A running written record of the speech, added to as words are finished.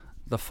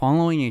The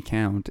following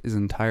account is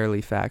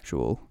entirely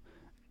factual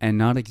and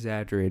not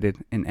exaggerated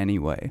in any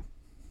way.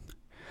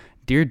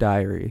 Dear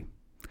Diary,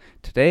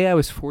 today I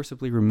was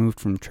forcibly removed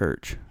from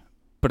church,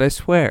 but I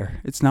swear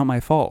it's not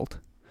my fault.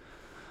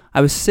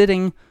 I was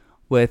sitting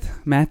with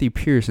Matthew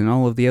Pierce and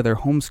all of the other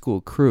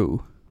homeschool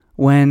crew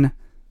when,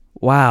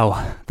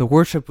 wow, the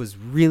worship was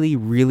really,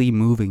 really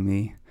moving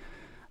me.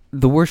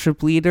 The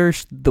worship leader,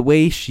 the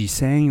way she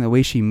sang, the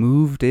way she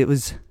moved, it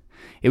was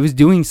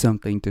doing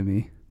something to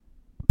me.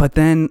 But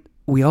then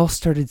we all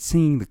started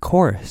singing the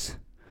chorus,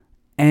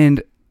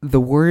 and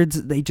the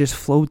words, they just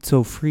flowed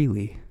so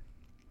freely.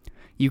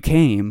 You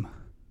came.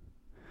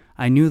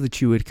 I knew that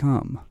you would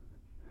come.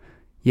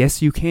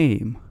 Yes, you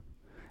came,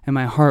 and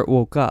my heart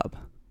woke up.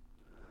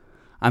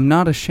 I'm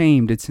not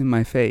ashamed, it's in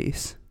my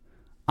face.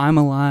 I'm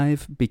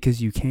alive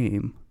because you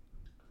came.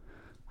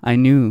 I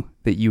knew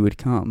that you would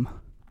come.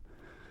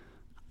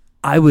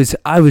 I was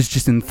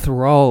just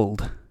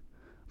enthralled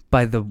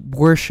by the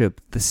worship,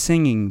 the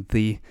singing,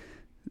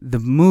 the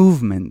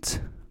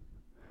movement.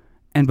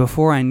 And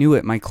before I knew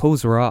it, my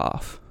clothes were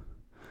off.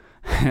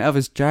 I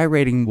was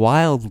gyrating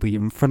wildly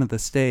in front of the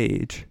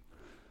stage.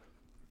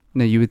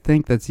 Now, you would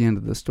think that's the end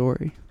of the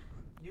story.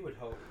 You would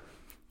hope.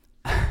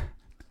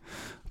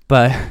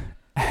 But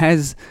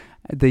as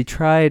they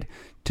tried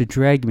to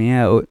drag me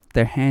out,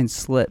 their hands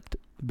slipped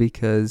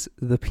because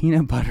the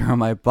peanut butter on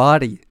my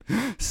body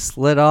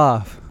slid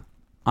off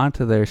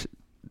onto their,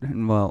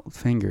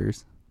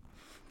 fingers.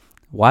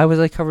 Why was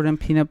I covered in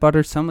peanut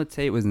butter? Some would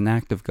say it was an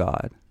act of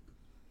God.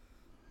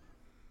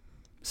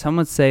 Some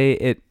would say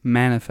it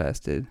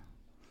manifested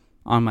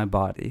on my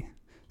body.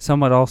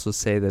 Some would also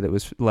say that it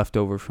was left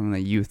over from the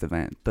youth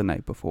event the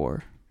night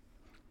before.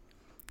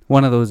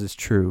 One of those is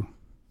true.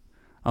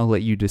 I'll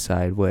let you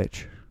decide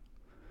which.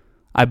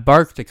 I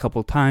barked a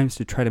couple times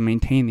to try to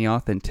maintain the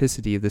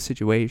authenticity of the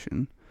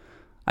situation.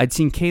 I'd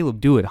seen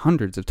Caleb do it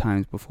hundreds of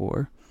times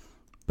before.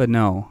 But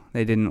no,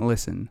 they didn't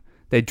listen.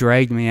 They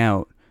dragged me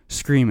out,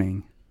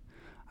 screaming.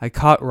 I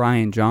caught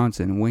Ryan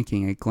Johnson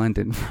winking at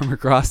Glendon from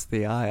across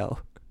the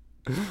aisle.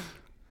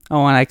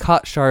 Oh, and I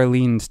caught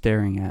Charlene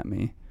staring at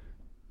me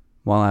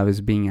while I was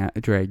being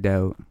dragged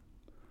out.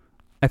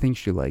 I think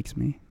she likes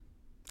me.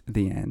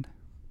 The end.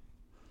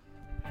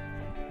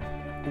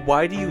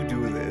 Why do you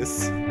do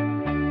this?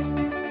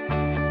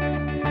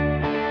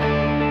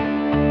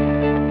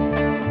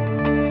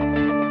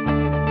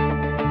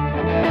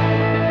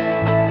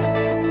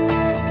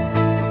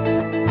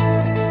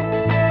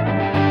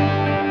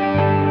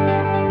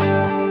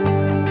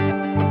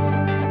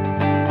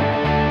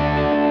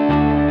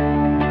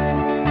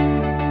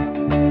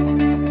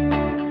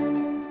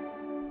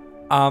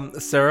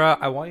 Sarah,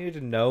 I want you to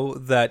know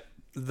that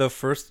the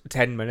first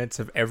 10 minutes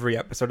of every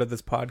episode of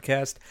this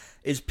podcast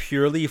is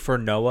purely for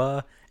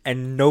Noah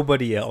and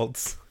nobody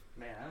else.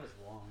 Man, that was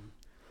long.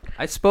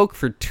 I spoke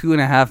for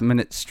 2.5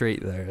 minutes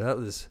straight there. That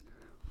was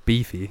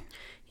beefy.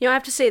 You know, I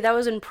have to say that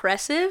was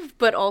impressive,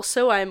 but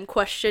also I'm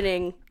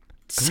questioning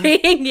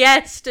saying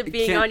yes to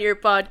being on your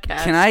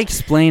podcast. Can I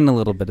explain a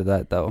little bit of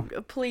that, though?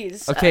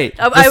 Please. Okay,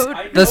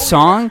 the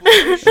song,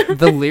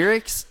 the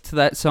lyrics to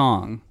that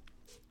song,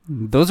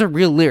 those are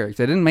real lyrics.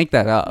 I didn't make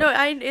that up. No,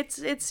 it's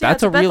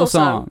that's a Bethel real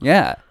song. song.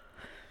 Yeah,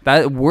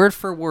 that word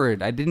for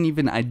word. I didn't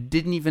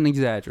even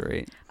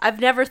exaggerate. I've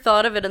never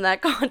thought of it in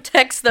that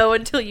context though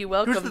until you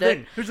welcomed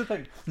it. Here's the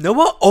thing.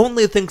 Noah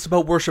only thinks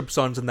about worship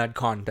songs in that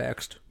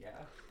context. Yeah,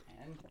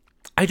 and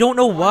I don't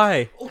know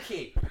why.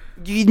 Okay,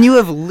 you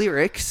have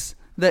lyrics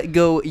that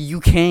go,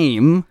 "You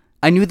came.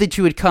 I knew that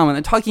you would come," and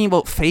they're talking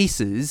about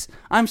faces.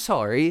 I'm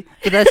sorry,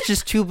 but that's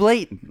just too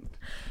blatant.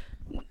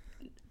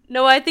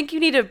 No, I think you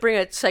need to bring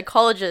a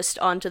psychologist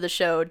onto the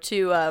show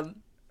to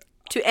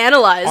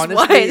analyze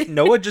Honestly, why.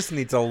 Noah just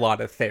needs a lot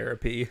of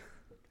therapy.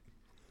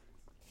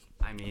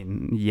 I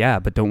mean, yeah,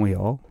 but don't we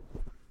all?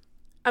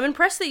 I'm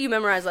impressed that you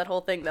memorized that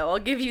whole thing, though. I'll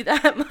give you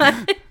that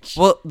much.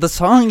 Well, the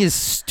song is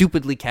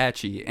stupidly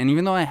catchy, and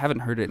even though I haven't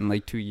heard it in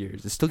like 2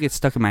 years, it still gets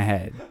stuck in my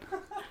head.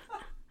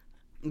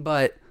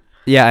 But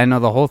yeah, I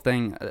know the whole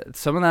thing.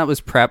 Some of that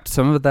was prepped.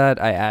 Some of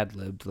that I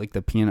ad-libbed, like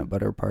the peanut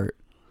butter part.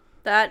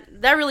 That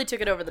really took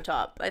it over the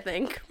top, I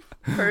think,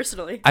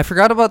 personally. I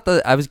forgot about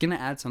I was going to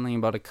add something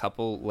about a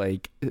couple,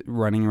 like,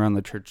 running around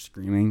the church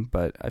screaming,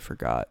 but I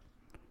forgot.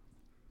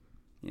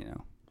 You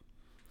know,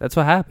 that's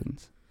what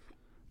happens.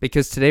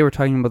 Because today we're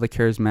talking about the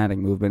charismatic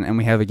movement, and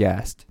we have a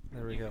guest.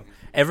 There we go.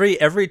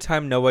 Every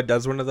time Noah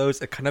does one of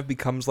those, it kind of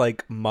becomes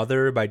like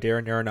Mother by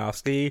Darren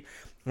Aronofsky,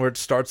 where it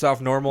starts off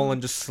normal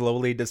and just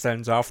slowly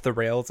descends off the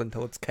rails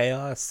until it's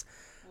chaos.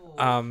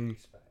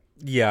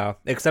 Yeah,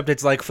 except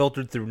it's like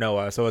filtered through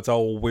Noah, so it's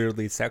all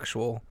weirdly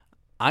sexual.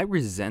 I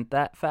resent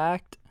that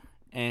fact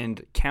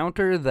and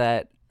counter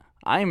that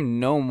I'm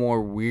no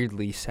more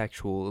weirdly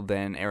sexual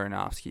than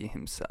Aronofsky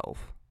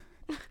himself.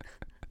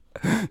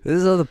 This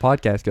is how the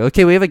podcast goes.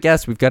 Okay, we have a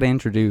guest we've got to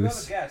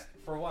introduce. We have a guest,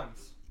 for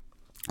once.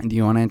 Do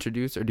you want to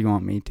introduce or do you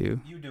want me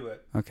to? You do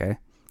it. Okay.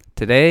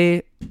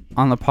 Today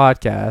on the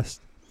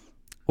podcast,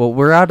 well,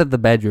 we're out of the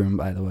bedroom,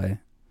 by the way.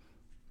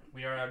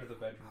 We are out of the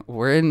bedroom.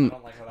 We're in. I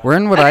don't like how We're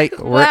in what I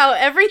Wow,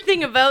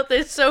 everything about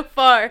this so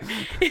far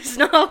is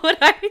not what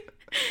I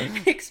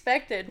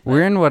expected.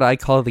 we're in what I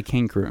call the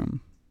kink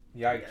room.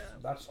 Yikes.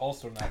 That's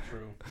also not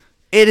true.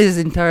 It is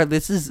entire.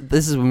 This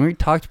is when we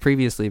talked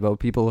previously about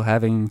people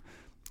having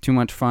too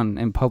much fun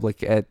in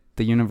public at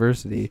the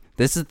university.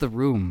 This is the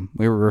room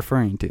we were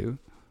referring to.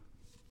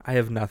 I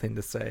have nothing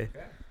to say.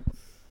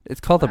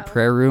 It's called Wow. a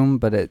prayer room,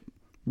 but it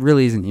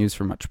really isn't used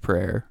for much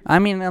prayer. I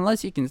mean,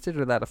 unless you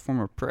consider that a form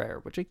of prayer,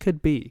 which it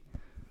could be.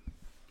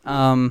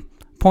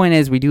 Point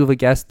is, we do have a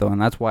guest though,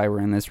 and that's why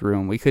we're in this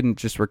room. We couldn't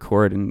just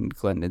record in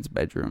Glendon's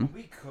bedroom.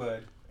 We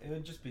could. It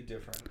would just be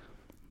different.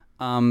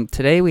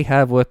 Today we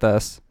have with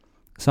us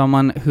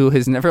someone who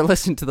has never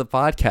listened to the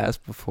podcast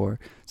before,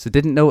 so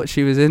didn't know what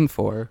she was in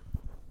for.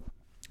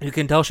 You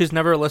can tell she's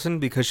never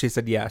listened because she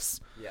said yes.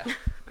 Yeah.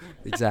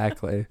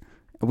 Exactly.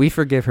 We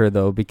forgive her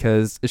though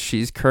because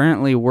she's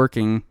currently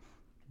working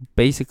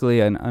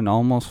basically an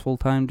almost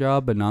full-time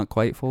job, but not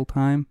quite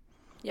full-time.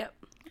 Yep.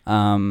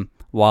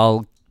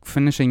 While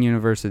finishing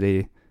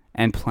university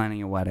and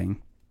planning a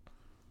wedding,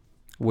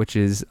 which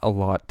is a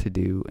lot to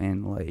do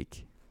in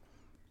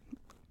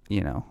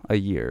a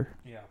year.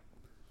 Yeah.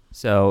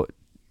 So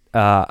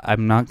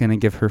I'm not going to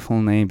give her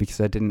full name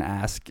because I didn't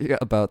ask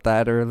about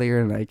that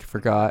earlier and I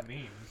forgot. What do you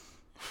mean?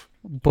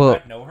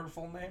 But I know her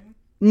full name?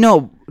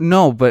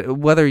 no, but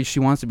whether she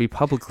wants to be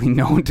publicly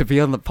known to be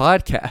on the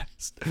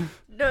podcast.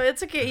 No,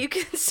 it's okay. You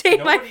can say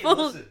my Nobody full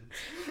listens.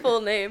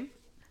 full name.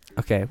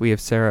 Okay, we have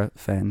Sarah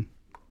Fenn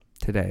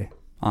today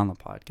on the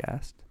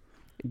podcast.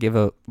 Give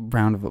a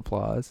round of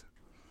applause.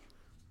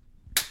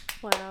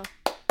 Wow.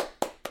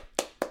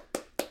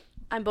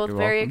 I'm both You're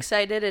very welcome.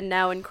 excited and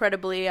now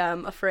incredibly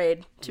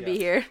afraid to be Yes.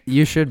 here.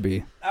 You should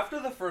be. After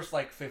the first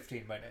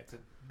 15 minutes, it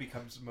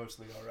becomes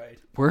mostly alright.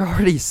 We're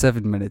already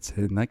 7 minutes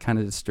in. That kind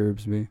of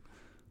disturbs me.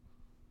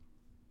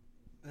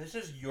 This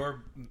is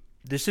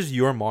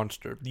your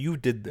monster. You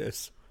did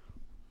this.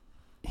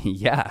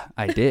 Yeah,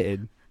 I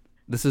did.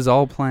 This is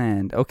all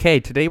planned. Okay,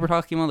 today we're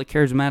talking about the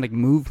charismatic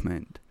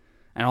movement.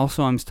 And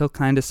also, I'm still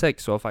kind of sick,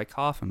 so if I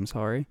cough, I'm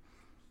sorry.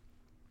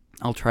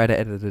 I'll try to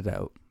edit it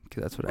out,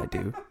 because that's what I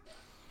do.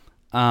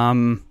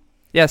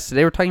 Yes,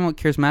 today we're talking about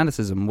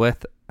charismaticism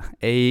with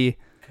a...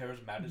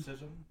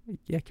 Charismaticism?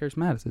 Yeah,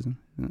 charismaticism.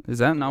 Is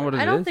that not what it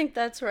is? I don't think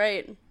that's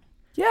right.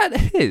 Yeah,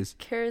 it is.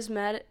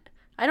 Charismatic.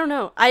 I don't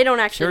know. I don't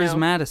actually know.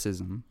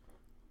 Charismaticism.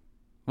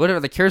 Whatever,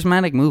 the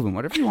charismatic movement,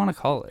 whatever you want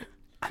to call it.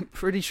 I'm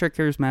pretty sure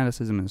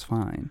charismaticism is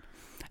fine.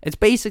 It's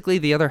basically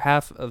the other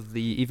half of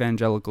the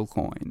evangelical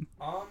coin.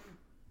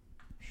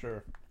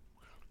 Sure.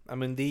 I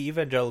mean, the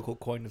evangelical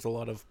coin has a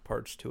lot of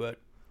parts to it.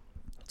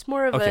 It's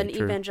more of Okay, an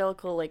true.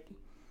 evangelical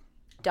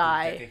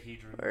die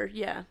Dodecahedron. or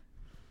yeah.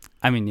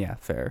 I mean, yeah,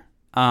 fair.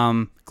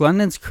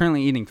 Glendon's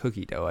currently eating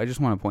cookie dough. I just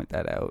want to point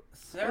that out.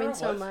 I mean,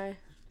 so am I.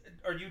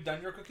 Are you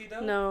done your cookie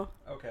dough? No,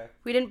 Okay.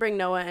 we didn't bring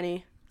Noah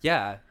any.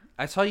 Yeah,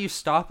 I saw you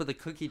stop at the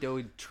cookie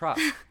dough truck.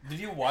 Did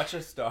you watch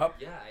us stop?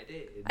 Yeah, I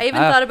did. I even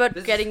thought about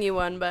getting you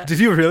one, but Did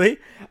you really?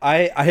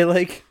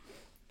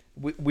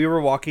 We were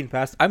walking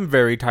past. I'm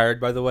very tired,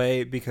 by the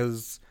way,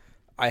 because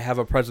I have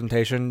a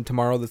presentation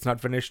tomorrow that's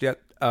not finished yet.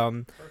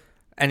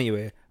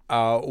 Anyway,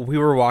 we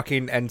were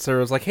walking and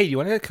Sarah was like, "Hey, do you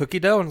want to get cookie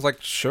dough?" And I was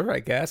like, "Sure, I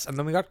guess." And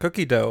then we got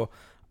cookie dough.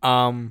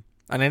 And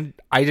then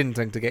I didn't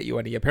think to get you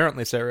any.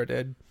 Apparently, Sarah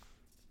did.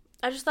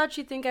 I just thought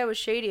you'd think I was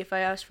shady if I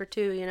asked for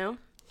two, you know?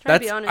 Trying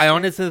to be honest I here.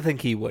 honestly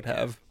think he would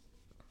have.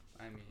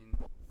 I mean,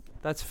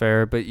 that's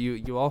fair, but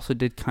you also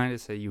did kind of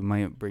say you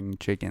might bring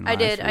chicken. I last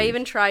did. I week.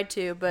 even tried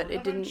to, but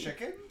it didn't.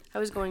 Chicken? I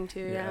was going to,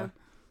 yeah. Yeah.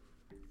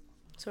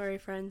 Sorry,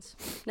 friends.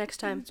 Next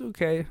time. It's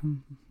okay.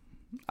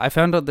 I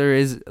found out there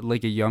is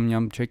like a yum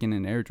yum chicken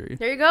in Airdrie.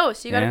 There you go.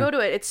 So you gotta Yeah. go to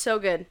it. It's so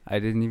good. I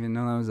didn't even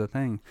know that was a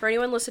thing. For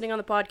anyone listening on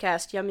the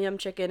podcast, Yum Yum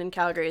Chicken in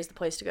Calgary is the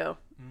place to go.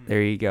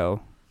 There you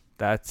go.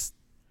 That's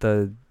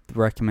the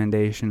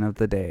recommendation of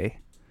the day.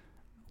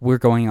 We're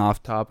going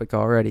off topic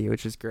already,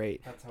 which is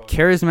great. That's how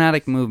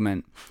Charismatic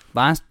movement.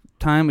 Last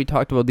time we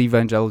talked about the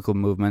evangelical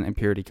movement and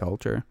purity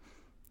culture.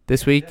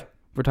 This week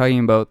we're talking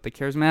about the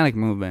charismatic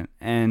movement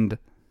and,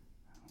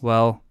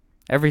 well,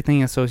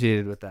 everything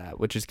associated with that,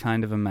 which is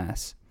kind of a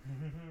mess.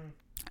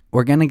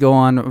 We're going to go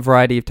on a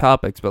variety of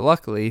topics, but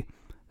luckily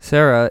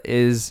Sarah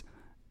is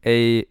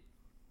you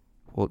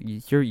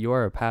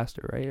are a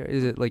pastor, right?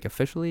 Is it like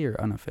officially or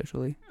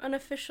unofficially?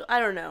 Unofficial.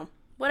 I don't know.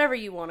 Whatever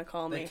you want to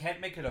call They me. can't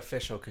make it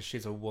official because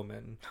she's a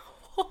woman.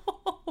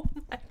 Oh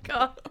my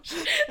gosh.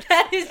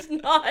 That is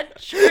not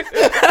true.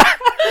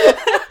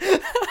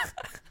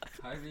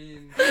 I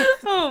mean,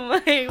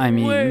 Oh my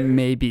word.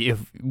 maybe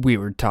if we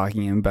were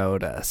talking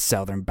about a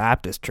Southern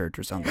Baptist church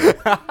or something.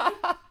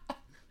 I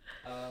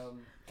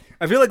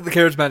feel like the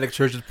charismatic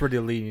church is pretty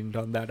lenient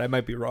on that. I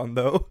might be wrong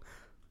though.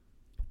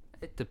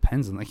 It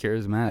depends on the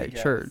charismatic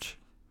guess. church.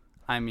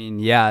 I mean,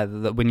 yeah,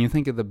 when you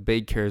think of the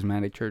big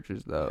charismatic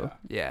churches, though,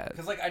 yeah.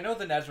 Because I know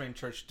the Nazarene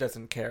Church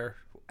doesn't care,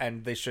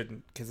 and they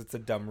shouldn't, because it's a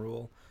dumb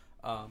rule.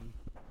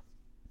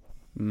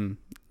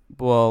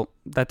 Well,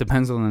 that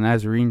depends on the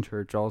Nazarene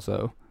church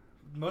also.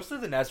 Most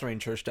of the Nazarene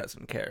Church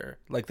doesn't care.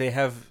 Like, they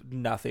have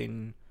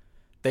nothing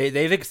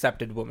They've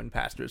accepted women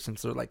pastors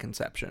since their like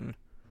inception.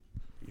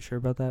 You sure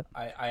about that?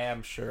 I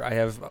am sure. I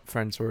have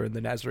friends who are in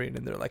the Nazarene,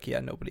 and they're like, yeah,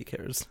 nobody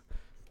cares.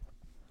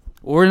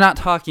 We're not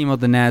talking about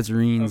the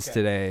Nazarenes Okay.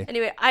 today.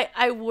 Anyway,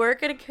 I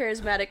work at a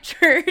charismatic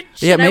church.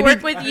 Yeah, and maybe- I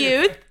work with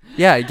youth.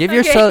 Yeah, give Okay.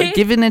 yourself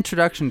give an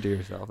introduction to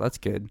yourself. That's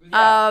good.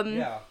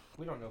 Yeah,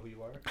 we don't know who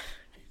you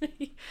are.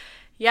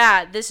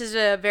 Yeah, this is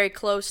a very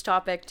close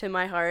topic to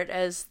my heart,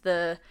 as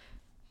the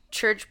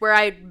church where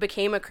I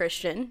became a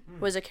Christian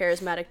was a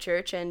charismatic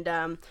church, and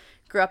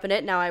grew up in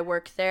it. Now I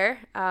work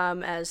there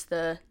as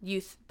the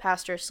youth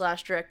pastor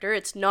 / director.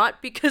 It's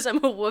not because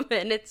I'm a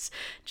woman. It's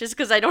just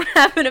because I don't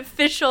have an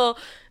official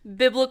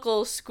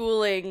biblical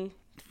schooling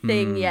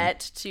thing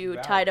yet to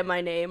tie to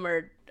my name,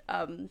 or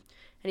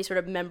any sort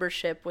of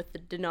membership with the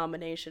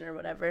denomination or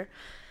whatever.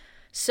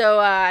 So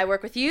I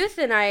work with youth,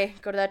 and I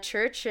go to that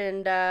church,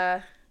 and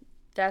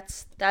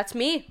that's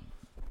me.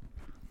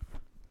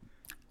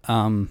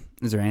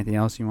 Is there anything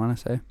else you want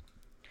to say?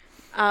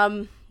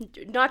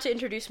 Not to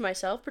introduce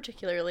myself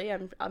particularly.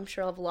 I'm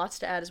sure I'll have lots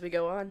to add as we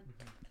go on.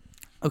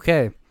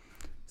 Okay.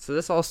 So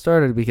this all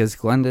started because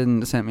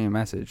Glendon sent me a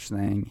message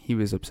saying he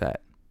was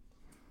upset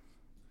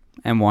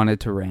and wanted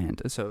to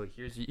rant. So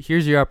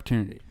here's your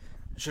opportunity.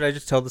 Should I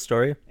just tell the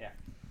story? Yeah.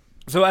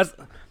 So as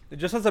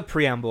a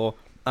preamble,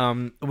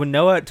 when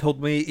Noah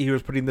told me he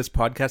was putting this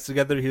podcast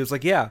together, he was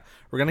like, "Yeah,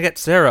 we're gonna get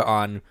Sarah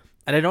on,"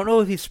 and I don't know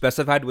if he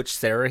specified which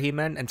Sarah he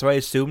meant, and so I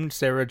assumed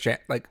Sarah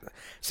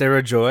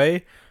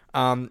Joy,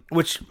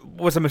 which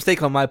was a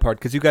mistake on my part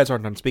because you guys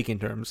aren't on speaking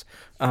terms.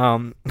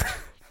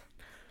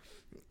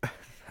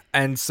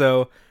 And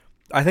so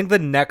I think the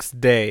next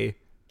day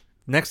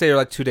or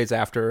like 2 days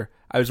after,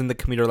 I was in the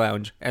commuter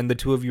lounge and the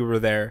two of you were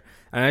there,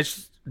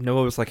 and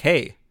Noah was like,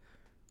 "Hey,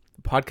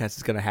 the podcast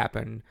is gonna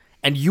happen,"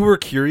 and you were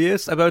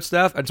curious about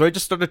stuff, and so I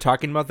just started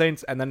talking about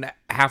things, and then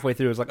halfway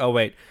through I was like, "Oh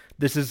wait,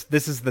 this is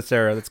the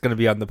Sarah that's gonna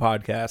be on the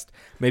podcast.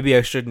 Maybe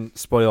I shouldn't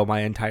spoil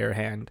my entire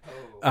hand."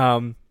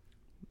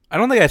 I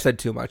don't think I said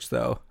too much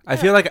though. I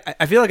feel like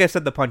I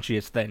said the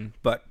punchiest thing,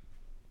 but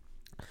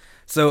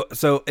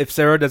so if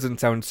Sarah doesn't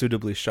sound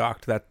suitably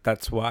shocked,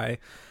 that's why.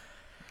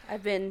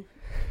 I've been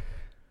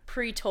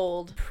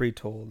pre-told.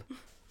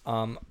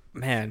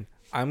 Man,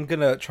 I'm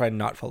gonna try and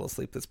not fall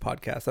asleep this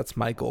podcast. That's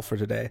my goal for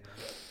today.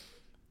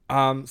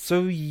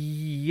 So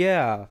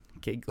yeah.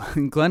 Okay,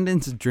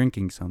 Glendon's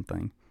drinking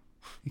something.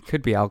 It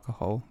could be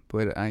alcohol,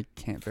 but I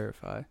can't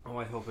verify. Oh,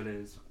 I hope it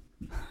is.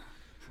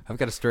 I've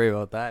got a story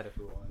about that if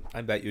you want.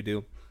 I bet you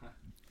do.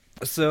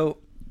 So,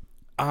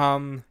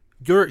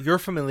 you're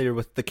familiar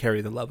with the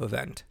Carry the Love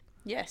event.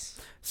 Yes.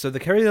 So the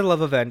Carry the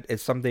Love event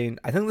is something,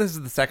 I think this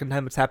is the second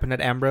time it's happened at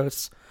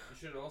Ambrose. You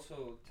should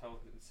also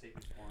say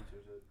who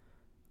sponsors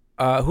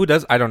it. Who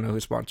does? I don't know who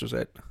sponsors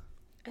it.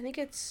 I think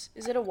is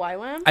it a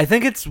YWAM? I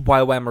think it's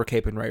YWAM or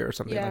Cape and Ray or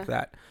something Yeah. like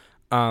that.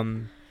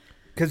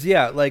 Cause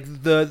yeah,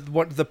 like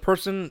the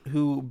person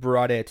who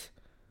brought it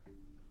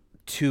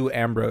to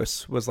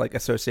Ambrose was like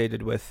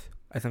associated with,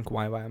 I think,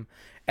 YWAM,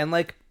 and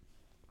like,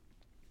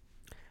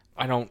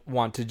 I don't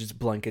want to just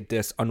blanket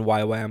diss on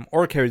YWAM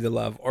or Carry the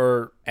Love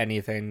or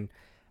anything.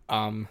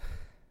 I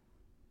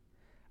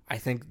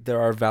think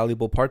there are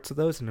valuable parts of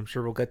those, and I'm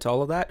sure we'll get to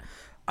all of that.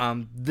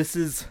 This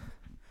is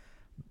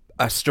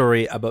a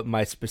story about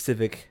my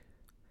specific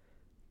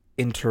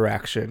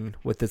interaction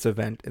with this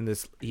event in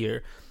this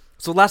year.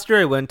 So last year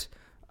I went,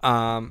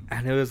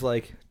 and it was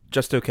like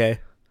just okay.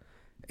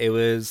 It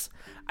was,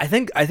 I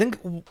think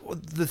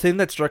the thing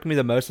that struck me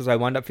the most is I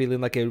wound up feeling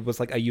like it was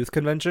like a youth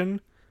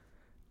convention.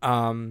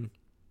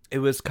 It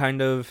was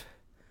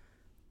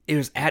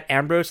at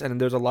Ambrose, and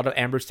there's a lot of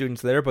Ambrose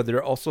students there, but there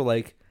are also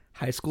like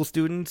high school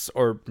students,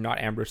 or not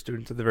Ambrose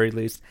students at the very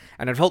least,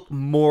 and it felt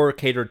more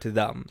catered to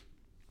them.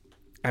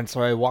 And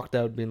so I walked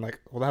out being like,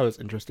 well, that was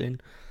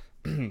interesting.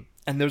 And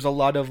there's a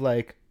lot of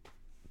like,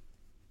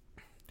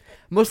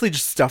 mostly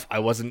just stuff I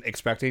wasn't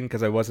expecting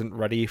because I wasn't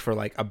ready for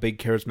like a big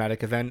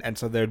charismatic event. And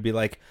so there'd be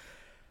like,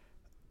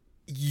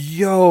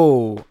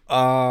 yo,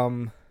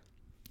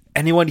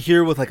 anyone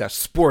here with like a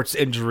sports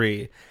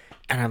injury?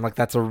 And I'm like,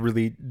 that's a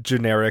really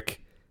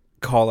generic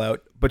call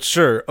out, but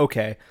sure.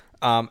 Okay.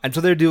 And so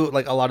they do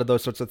like a lot of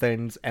those sorts of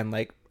things, and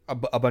like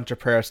a bunch of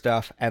prayer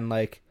stuff, and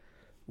like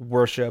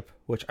worship,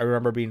 which I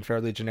remember being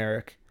fairly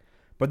generic.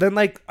 But then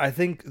like, I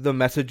think the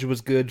message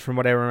was good from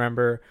what I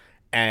remember,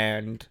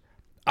 and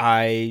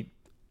I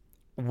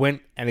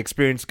went and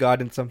experienced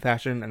God in some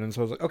fashion, and then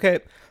so I was like, okay,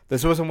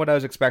 this wasn't what I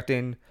was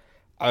expecting.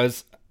 I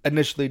was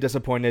initially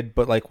disappointed,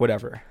 but like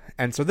whatever.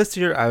 And so this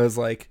year I was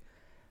like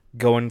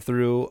going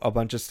through a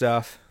bunch of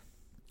stuff.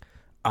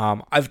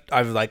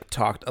 I've like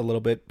talked a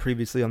little bit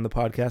previously on the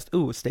podcast.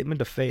 Ooh, a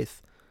statement of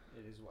faith.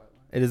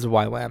 It is a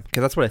YWAM,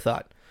 because that's what I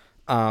thought.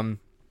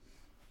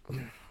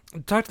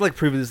 Talked like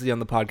previously on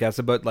the podcast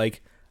about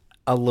like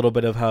a little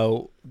bit of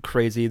how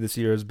crazy this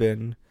year has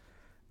been,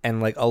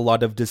 and like a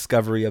lot of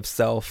discovery of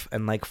self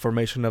and like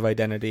formation of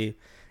identity.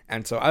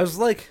 And so I was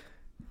like,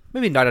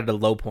 maybe not at a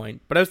low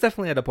point, but I was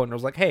definitely at a point where I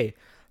was like, hey,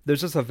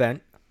 there's this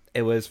event.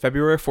 It was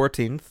February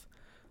 14th,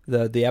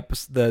 the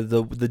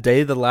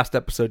day the last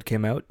episode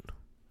came out.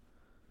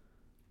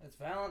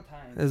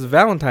 Valentine's. It was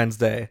Valentine's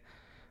Day.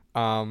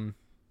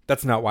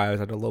 That's not why I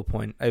was at a low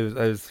point. I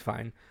was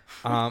fine.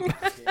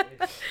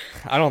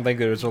 I don't think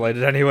it was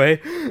related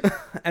anyway.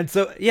 And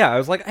so, yeah, I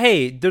was like,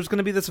 hey, there's going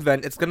to be this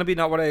event. It's going to be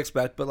not what I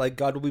expect, but, like,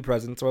 God will be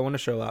present, so I want to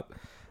show up.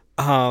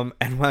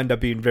 And wound up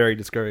being very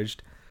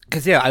discouraged.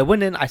 Because, yeah, I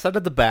went in, I sat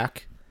at the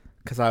back,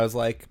 because I was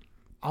like,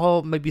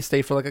 I'll maybe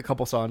stay for, like, a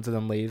couple songs and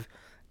then leave.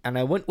 And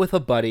I went with a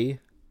buddy,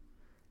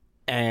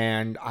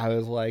 and I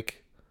was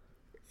like,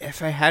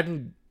 if I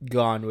hadn't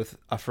gone with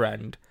a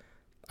friend,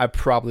 I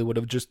probably would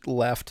have just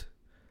left.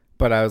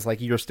 But I was like,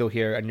 you're still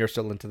here and you're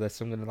still into this,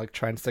 so I'm going to like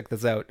try and stick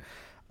this out.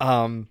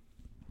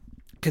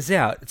 Cause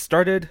yeah, it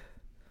started,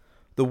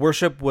 the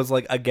worship was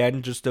like,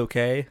 again, just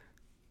okay.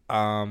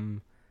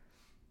 And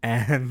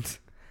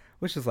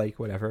which is like,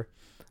 whatever.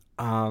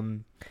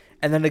 And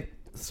then it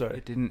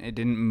It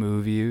didn't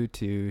move you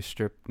to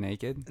strip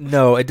naked?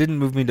 no, it didn't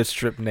move me to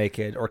strip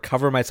naked or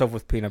cover myself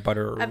with peanut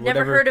butter or I've whatever.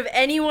 never heard of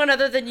anyone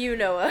other than you,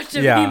 Noah,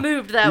 to Yeah. be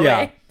moved that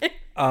Yeah.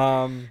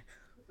 way.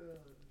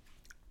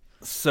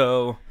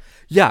 So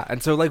yeah,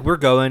 and so like we're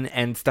going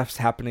and stuff's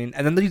happening,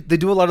 and then they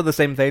do a lot of the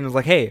same thing. It's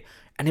like, hey,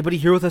 anybody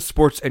here with a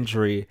sports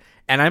injury?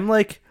 And I'm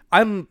like,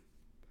 I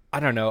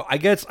don't know. I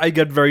guess I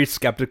get very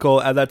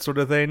skeptical at that sort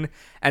of thing,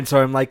 and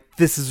so I'm like,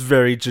 this is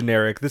very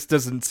generic. This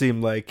doesn't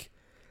seem like,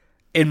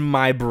 in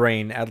my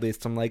brain at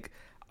least, I'm like,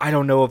 I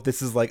don't know if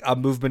this is like a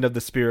movement of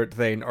the spirit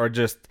thing or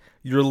just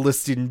you're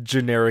listing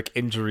generic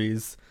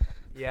injuries.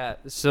 Yeah,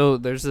 so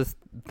there's this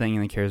thing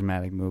in the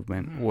charismatic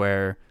movement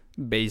where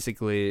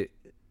basically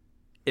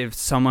if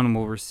someone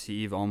will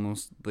receive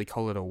almost, they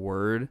call it a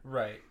word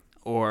Right.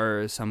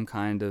 or some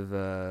kind of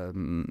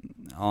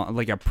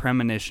like a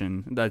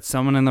premonition that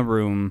someone in the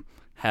room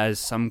has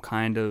some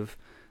kind of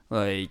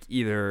like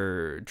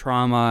either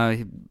trauma,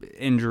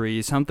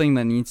 injury, something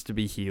that needs to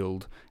be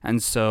healed.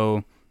 And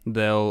so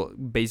they'll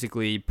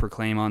basically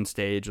proclaim on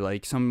stage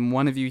like,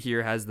 one of you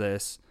here has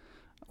this,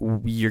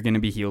 you're going to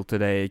be healed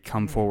today,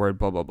 come forward,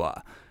 blah, blah,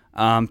 blah.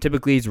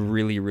 Typically it's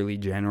really, really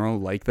general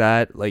like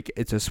that. Like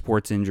it's a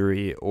sports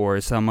injury or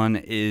someone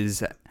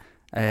is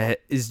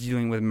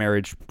dealing with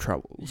marriage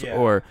troubles, Yeah.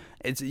 or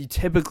it's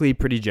typically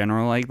pretty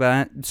general like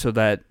that so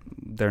that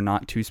they're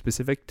not too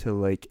specific to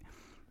like,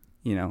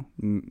 you know,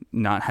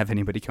 not have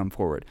anybody come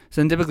forward.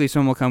 So then typically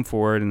someone will come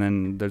forward and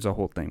then there's a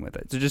whole thing with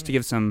it. So just to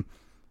give some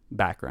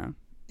background.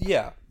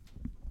 Yeah.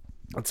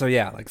 And so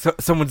yeah, like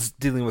someone's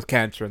dealing with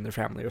cancer in their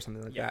family or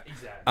something like that.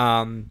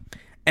 Exactly.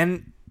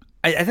 And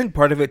I think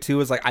part of it too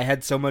is like I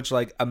had so much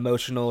like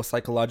emotional,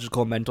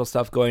 psychological, mental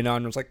stuff going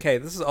on. It was like, okay,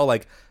 this is all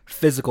like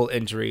physical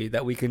injury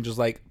that we can just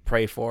like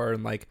pray for,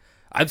 and like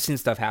I've seen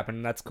stuff happen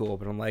and that's cool,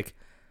 but I'm like,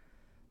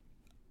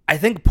 I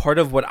think part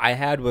of what I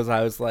had was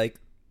I was like,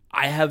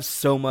 I have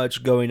so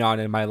much going on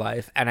in my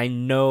life and I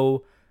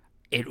know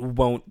it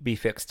won't be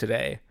fixed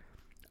today.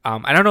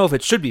 I don't know if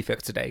it should be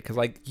fixed today because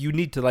like you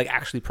need to like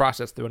actually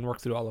process through and work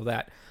through all of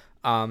that.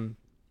 And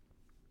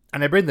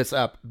I bring this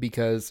up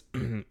because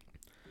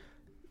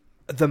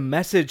the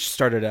message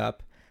started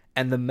up,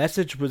 and the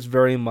message was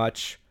very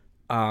much,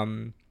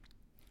 it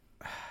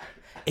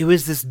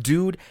was this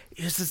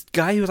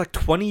guy who was like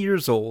 20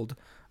 years old,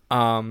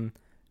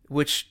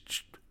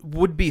 which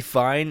would be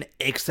fine,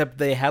 except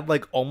they had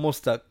like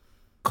almost a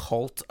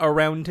cult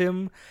around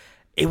him.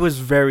 It was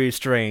very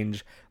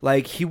strange.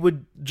 Like he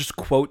would just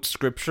quote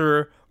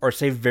scripture or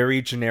say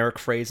very generic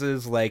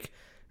phrases like,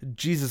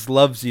 Jesus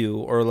loves you,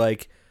 or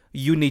like,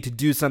 you need to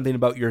do something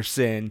about your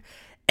sin.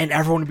 And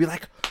everyone would be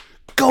like,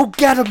 go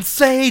get him,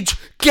 Sage!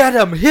 Get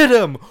him! Hit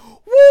him!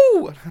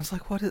 Woo! And I was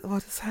like, what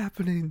is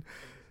happening?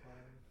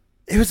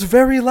 It was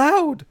very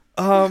loud.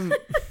 I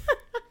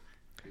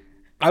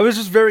was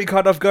just very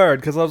caught off guard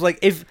because I was like,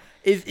 if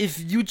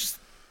you just,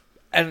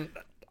 and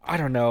I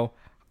don't know,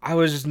 I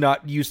was just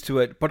not used to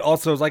it. But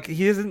also, like,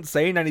 he isn't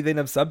saying anything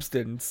of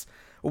substance.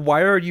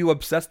 Why are you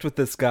obsessed with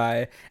this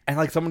guy? And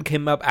like, someone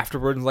came up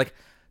afterwards and was like,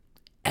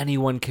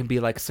 anyone can be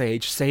like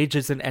Sage. Sage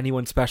isn't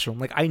anyone special. I'm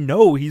like, I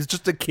know, he's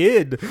just a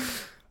kid.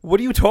 What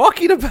are you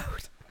talking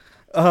about?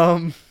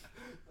 That's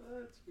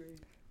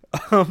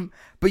great.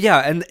 But yeah,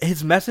 and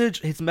his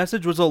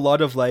message was a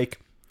lot of like,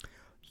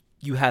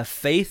 you have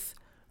faith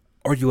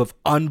or you have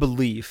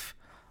unbelief.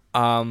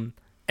 And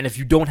if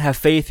you don't have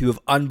faith, you have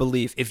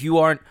unbelief. If you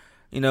aren't,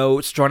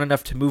 strong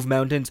enough to move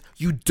mountains,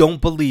 you don't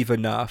believe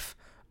enough.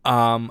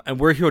 And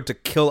we're here to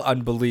kill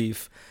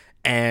unbelief.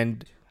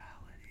 And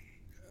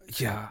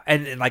yeah,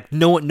 and like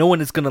no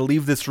one is gonna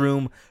leave this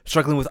room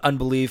struggling with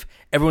unbelief.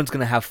 Everyone's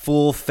gonna have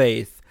full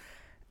faith.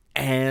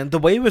 And the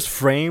way it was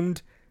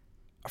framed,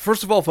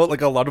 first of all, felt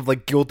like a lot of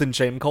like guilt and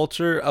shame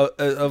culture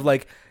of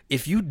like,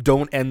 if you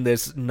don't end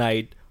this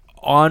night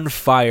on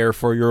fire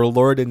for your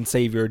Lord and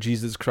Savior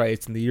Jesus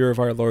Christ in the year of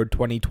our Lord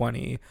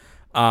 2020,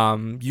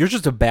 you're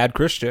just a bad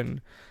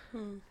Christian.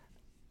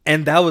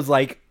 And that was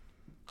like,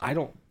 I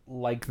don't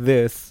like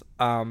this.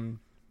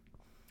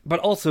 But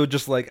also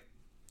just like,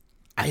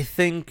 I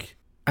think,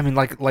 I mean,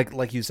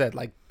 like you said,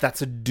 like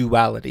that's a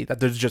duality, that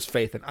there's just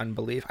faith and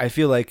unbelief. I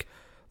feel like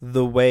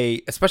the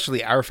way,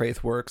 especially our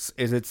faith works,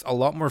 is it's a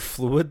lot more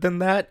fluid than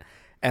that.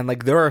 And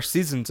like there are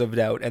seasons of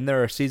doubt and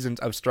there are seasons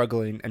of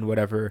struggling and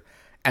whatever,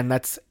 and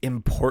that's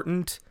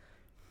important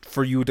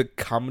for you to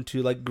come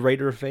to like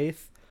greater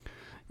faith.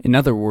 In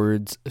other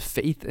words,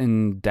 faith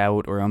and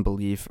doubt or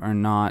unbelief are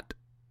not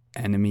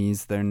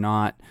enemies. They're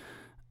not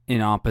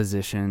in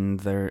opposition.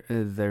 They're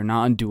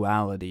not in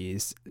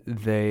dualities.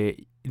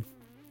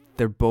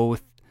 They're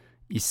both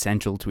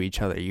essential to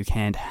each other. You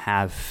can't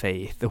have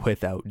faith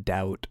without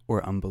doubt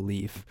or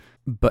unbelief.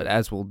 But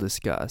as we'll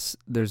discuss,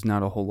 there's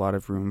not a whole lot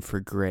of room for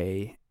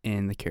gray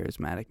in the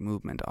charismatic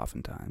movement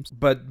oftentimes.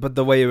 But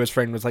the way it was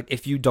framed was like,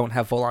 if you don't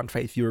have full on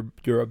faith,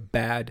 you're a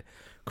bad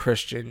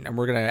Christian, and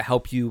we're gonna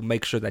help you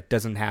make sure that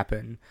doesn't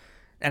happen.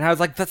 And I was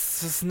like,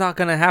 that's just not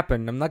gonna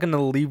happen. I'm not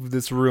gonna leave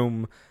this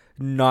room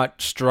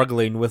not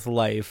struggling with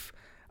life.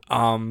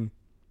 And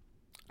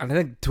I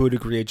think to a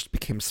degree it just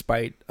became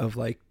spite of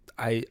like,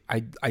 I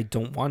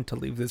don't want to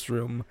leave this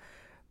room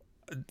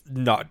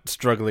not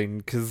struggling,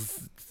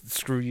 because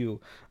screw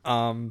you.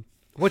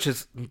 Which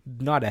is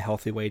not a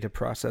healthy way to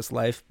process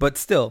life, but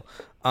still.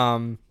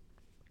 And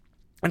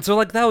so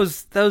like that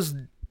was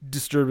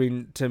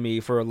disturbing to me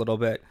for a little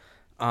bit.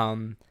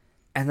 And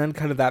then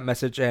kind of that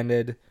message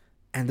ended,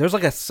 and there's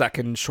like a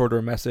second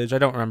shorter message. I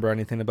don't remember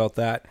anything about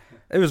that.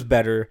 It was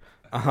better.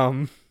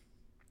 I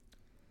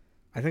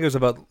think it was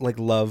about like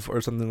love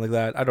or something like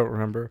that. I don't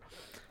remember.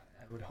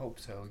 I would hope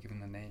so, given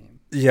the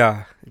name.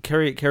 Yeah.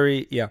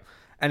 Carrie, yeah.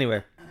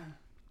 Anyway.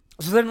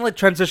 So then like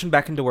transitioned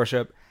back into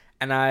worship,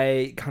 and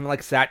I kind of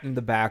like sat in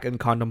the back and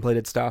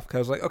contemplated stuff, because I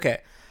was like,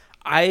 okay,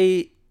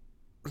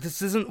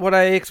 this isn't what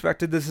I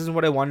expected, this isn't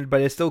what I wanted,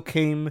 but I still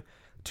came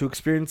to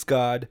experience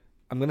God.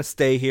 I'm going to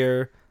stay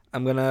here.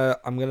 I'm going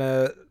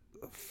to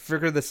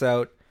figure this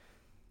out.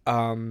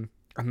 I'm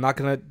not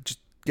going to just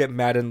get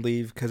mad and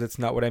leave, because it's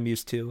not what I'm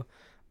used to.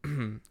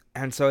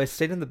 And so I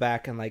stayed in the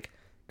back and like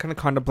kind of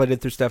contemplated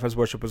through stuff as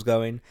worship was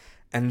going.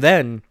 And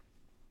then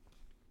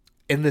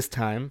in this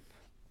time,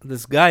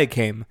 this guy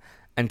came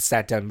and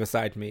sat down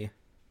beside me,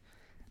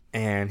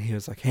 and he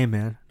was like, "Hey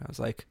man," and I was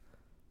like,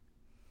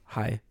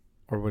 "Hi,"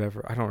 or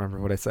whatever. I don't remember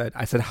what I said.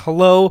 I said,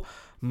 "Hello,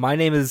 my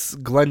name is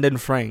Glendon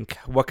Frank.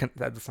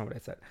 That's not what I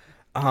said.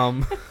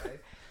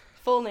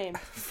 Full name.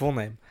 Full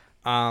name.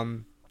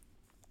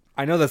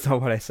 I know that's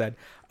not what I said.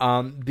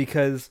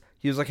 Because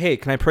he was like, "Hey,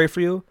 can I pray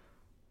for you?"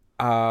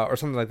 Or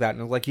something like that. And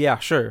I was like, "Yeah,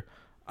 sure."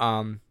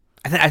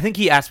 I think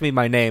he asked me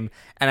my name,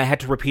 and I had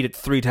to repeat it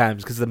 3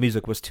 times because the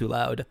music was too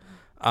loud.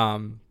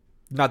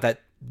 Not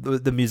that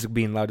the music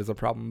being loud is a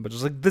problem, but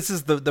just like, this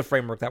is the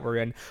framework that we're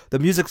in. The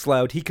music's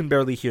loud. He can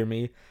barely hear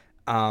me.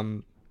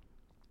 And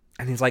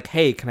he's like,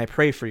 "Hey, can I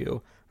pray for you?"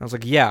 And I was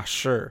like, "Yeah,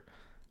 sure."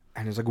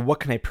 And he's like, "What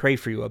can I pray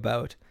for you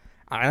about?"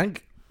 I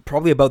think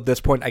probably about this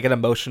point I get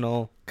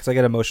emotional, because I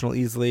get emotional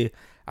easily,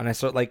 and I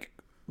start like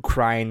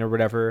crying or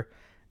whatever.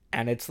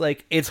 And it's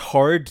like, it's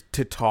hard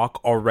to talk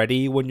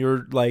already when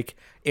you're like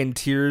in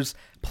tears,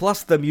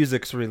 plus the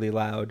music's really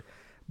loud.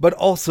 But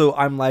also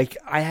I'm like,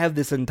 I have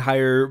this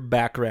entire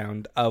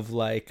background of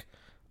like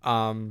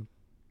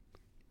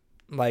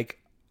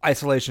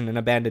isolation and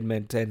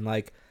abandonment and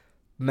like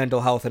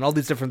mental health and all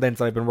these different things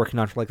that I've been working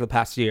on for like the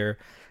past year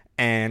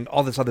and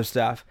all this other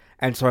stuff.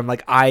 And so I'm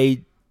like,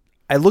 I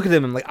look at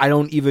him and like, I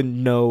don't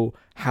even know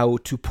how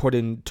to put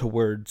into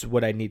words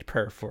what I need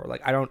prayer for.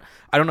 Like, I don't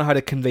know how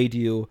to convey to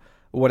you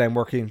what I'm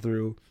working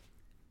through,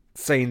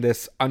 saying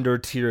this under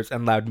tears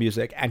and loud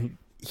music. And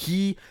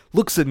he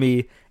looks at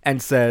me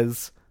and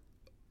says,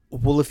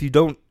 "Well, if you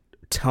don't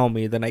tell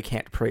me, then I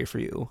can't pray for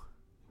you."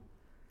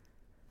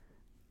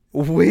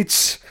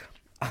 Which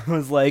I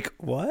was like,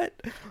 what?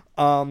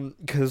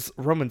 Because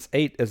Romans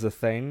 8 is a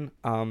thing.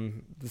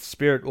 The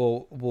Spirit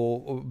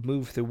will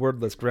move through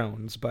wordless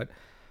groans, but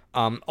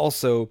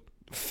also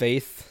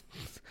faith,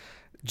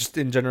 just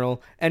in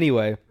general.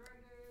 Anyway.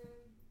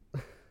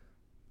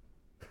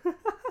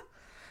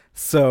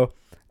 So,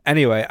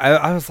 anyway,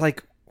 I was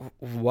like,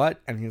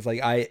 what? And he's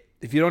like,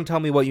 if you don't tell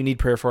me what you need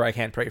prayer for, I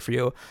can't pray for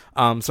you.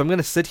 So I'm going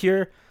to sit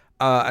here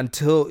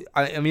until,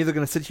 I'm either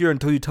going to sit here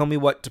until you tell me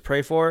what to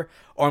pray for,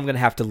 or I'm going to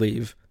have to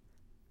leave.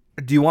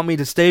 Do you want me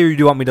to stay, or do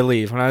you want me to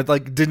leave? And I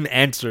like didn't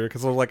answer,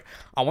 because I was like,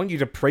 I want you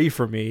to pray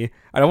for me.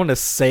 I don't want to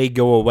say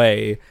go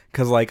away,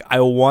 because like I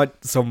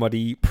want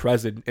somebody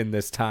present in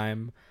this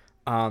time.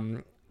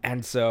 And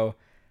so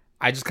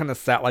I just kind of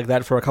sat like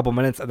that for a couple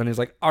minutes, and then he's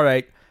like, "All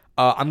right,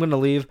 I'm going to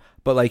leave,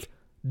 but like,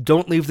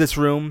 don't leave this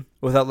room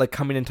without like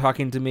coming and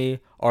talking to me,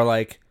 or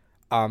like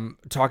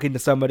talking to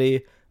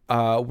somebody.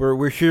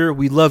 We're here.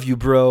 We love you,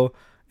 bro."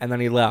 And then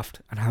he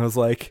left, and I was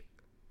like,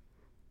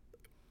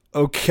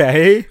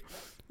 okay,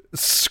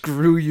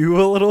 screw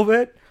you a little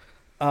bit.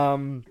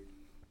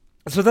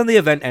 So then the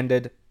event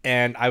ended,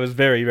 and I was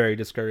very, very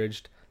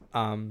discouraged.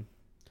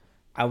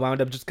 I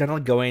wound up just kind of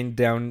like going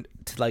down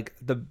to like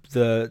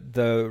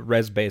the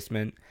res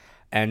basement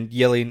and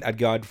yelling at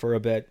God for a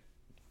bit.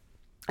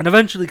 And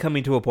eventually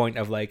coming to a point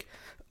of like,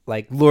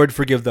 Lord,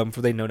 forgive them,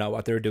 for they know not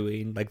what they're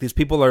doing. Like, these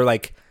people are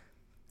like,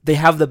 they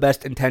have the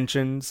best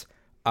intentions.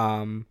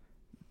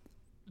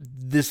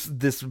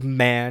 This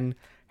man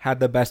had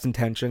the best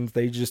intentions.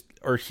 They just,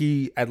 or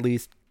he at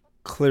least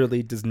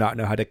clearly does not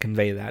know how to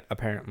convey that,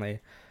 apparently.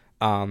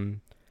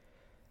 And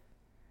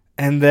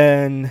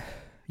then,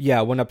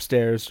 yeah, went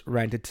upstairs,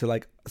 ranted to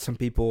like some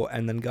people,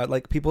 and then got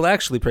like people to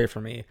actually pray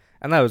for me,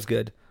 and that was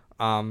good.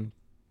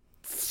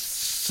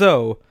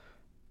 So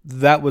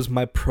that was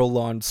my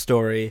prolonged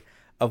story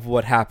of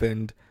what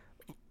happened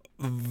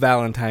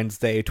Valentine's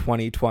Day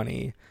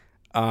 2020.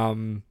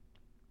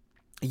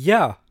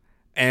 Yeah,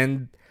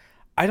 and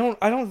I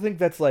don't think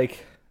that's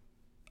like,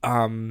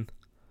 I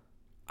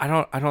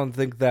don't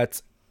think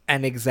that's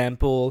an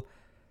example.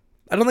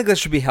 I don't think that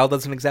should be held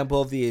as an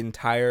example of the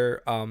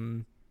entire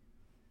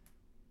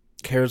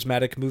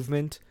charismatic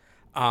movement,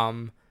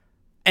 and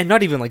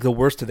not even like the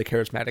worst of the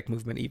charismatic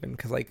movement, even,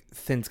 because like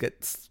things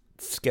get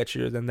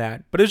sketchier than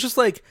that. But it's just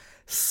like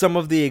some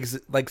of the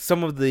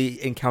some of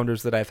the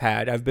encounters that I've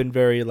had. I've been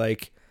very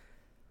like,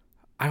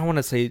 I don't want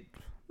to say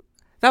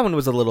that one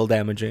was a little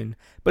damaging,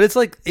 but it's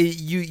like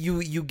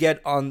you get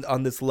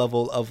on this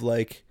level of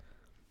like,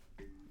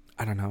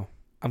 I don't know.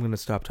 I'm gonna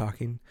stop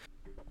talking.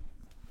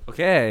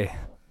 Okay.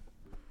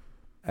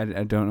 I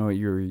don't know what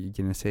you were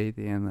going to say at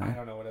the end I there.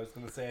 don't know what I was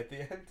gonna say at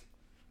the end.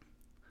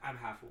 I'm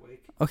half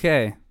awake.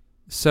 Okay.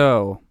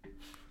 So,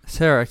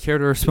 Sarah, care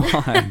to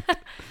respond?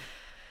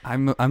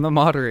 I'm a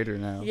moderator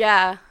now.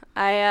 Yeah,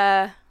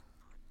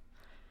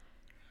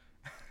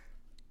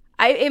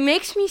 it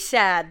makes me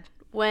sad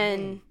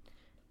when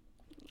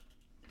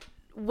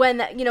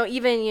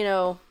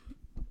even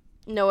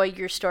Noah,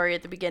 your story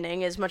at the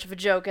beginning, as much of a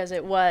joke as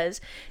it was,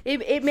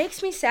 it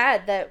makes me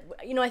sad that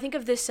I think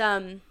of this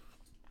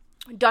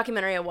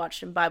documentary I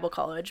watched in Bible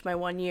college, my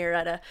 1 year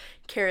at a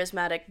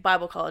charismatic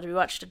Bible college. We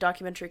watched a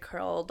documentary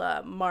called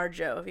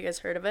Marjo. Have you guys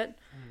heard of it?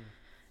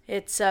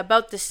 It's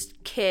about this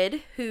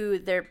kid who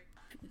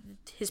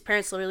his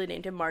parents literally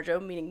named him Marjo,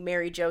 meaning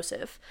Mary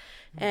Joseph.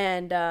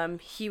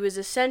 And he was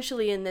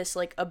essentially in this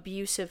like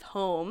abusive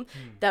home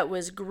that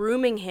was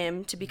grooming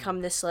him to become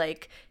this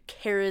like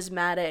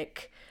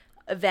charismatic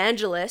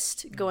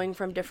evangelist, going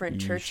from different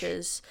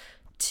churches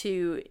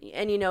to,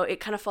 and it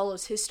kind of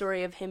follows his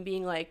story of him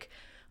being like,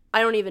 I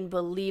don't even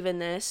believe in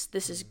this.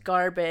 This is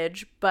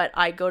garbage, but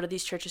I go to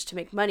these churches to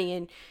make money.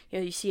 And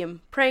you see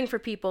him praying for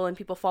people and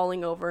people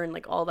falling over and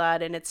like all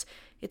that, and it's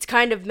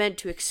kind of meant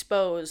to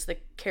expose the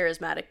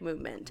charismatic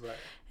movement. Right.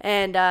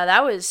 And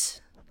that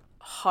was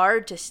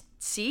hard to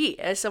see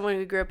as someone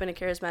who grew up in a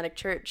charismatic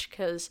church,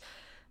 because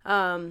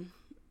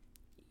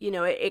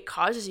it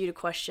causes you to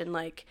question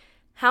like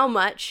how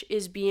much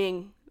is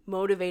being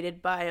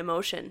motivated by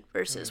emotion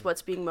versus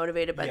what's being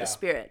motivated by the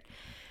Spirit.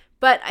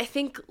 But I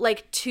think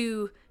like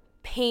to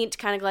paint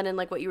kind of, Glennon,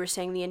 like what you were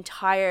saying, the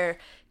entire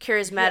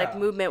charismatic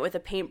movement with a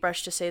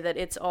paintbrush to say that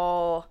it's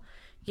all,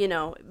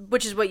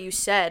 which is what you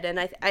said. And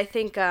I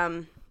think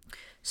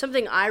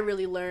something I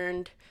really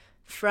learned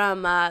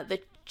from the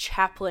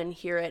chaplain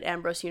here at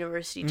Ambrose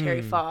University,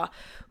 Terry Faw,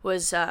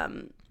 was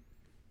the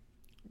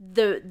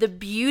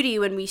beauty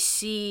when we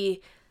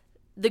see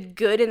the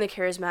good in the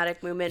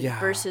charismatic movement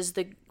versus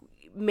the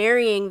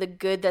marrying the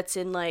good that's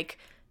in like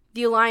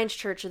the Alliance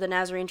Church or the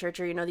Nazarene Church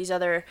or these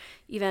other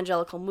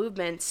evangelical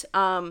movements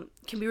can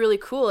be really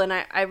cool. And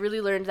I really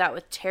learned that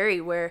with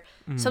Terry, where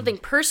something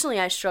personally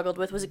I struggled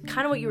with was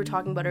kind of what you were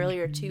talking about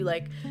earlier too,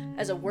 like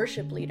as a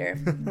worship leader.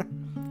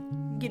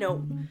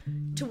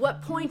 To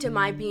what point am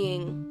I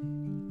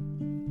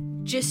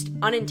being just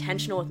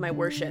unintentional with my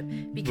worship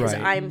because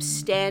I'm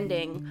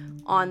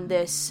standing on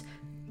this,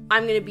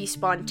 I'm going to be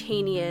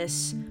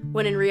spontaneous,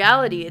 when in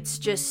reality it's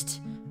just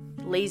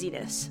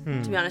laziness,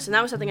 to be honest. And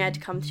that was something I had to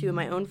come to in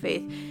my own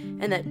faith,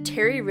 and that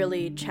Terry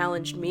really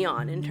challenged me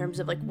on, in terms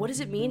of like, what does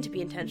it mean to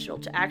be intentional,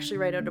 to actually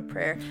write out a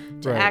prayer,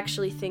 to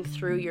actually think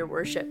through your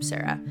worship,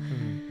 Sarah.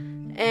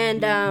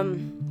 And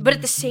but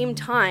at the same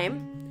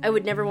time, I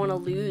would never want to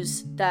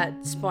lose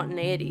that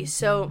spontaneity.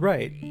 So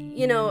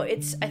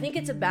I think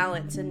it's a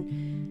balance,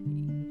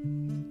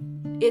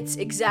 and it's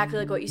exactly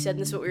like what you said,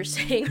 and this is what we were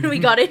saying when we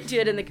got into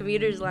it in the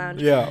commuters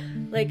lounge.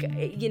 Like,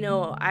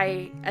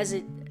 I, as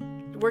a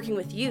working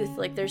with youth,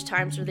 like there's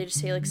times where they just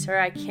say like,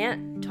 Sarah, I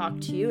can't talk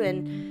to you,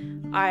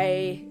 and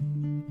I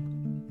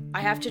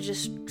have to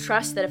just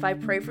trust that if I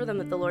pray for them,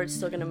 that the Lord's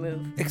still going to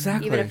move.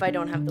 Exactly. Even if I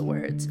don't have the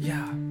words.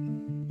 Yeah.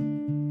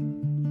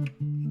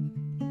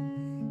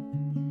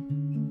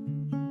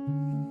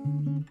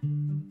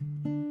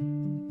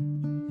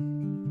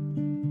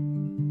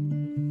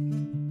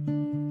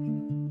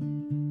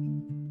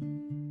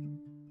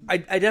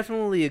 I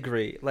definitely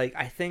agree. Like,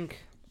 I think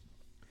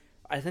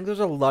there's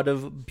a lot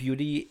of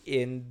beauty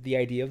in the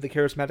idea of the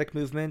charismatic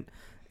movement,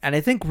 and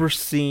I think we're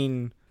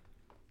seeing,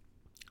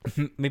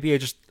 maybe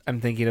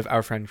I'm thinking of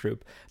our friend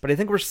group, but I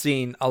think we're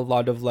seeing a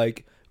lot of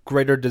like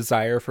greater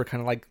desire for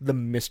kind of like the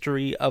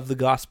mystery of the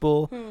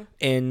gospel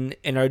in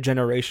our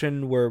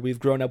generation, where we've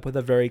grown up with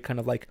a very kind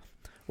of like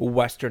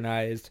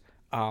westernized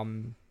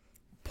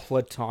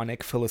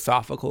Platonic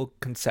philosophical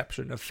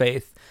conception of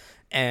faith.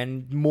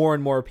 And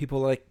more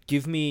people are like,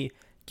 give me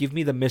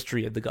the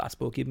mystery of the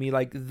gospel. Give me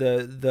like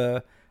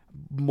the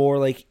more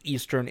like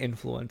Eastern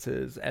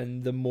influences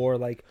and the more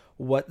like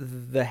what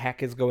the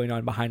heck is going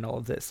on behind all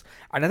of this.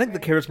 And I think the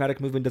charismatic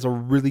movement does a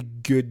really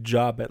good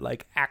job at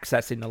like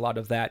accessing a lot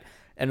of that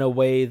in a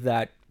way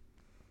that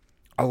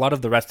a lot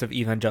of the rest of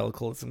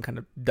evangelicalism kind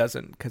of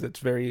doesn't, because it's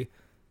very,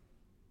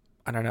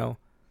 I don't know,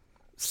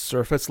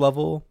 surface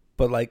level,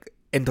 but like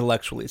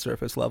intellectually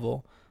surface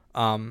level.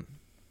 I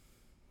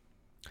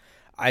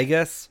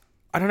guess,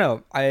 I don't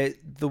know.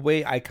 The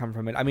way I come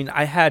from it, I mean,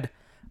 I had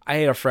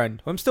a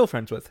friend who I'm still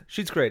friends with.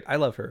 She's great. I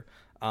love her.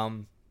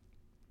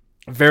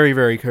 Very,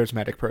 very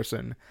charismatic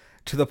person,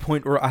 to the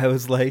point where I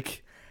was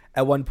like,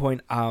 at one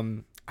point, I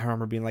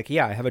remember being like,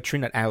 yeah, I have a tree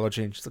nut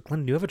allergy. And she's like,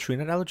 Glenn, do you have a tree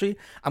nut allergy?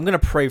 I'm going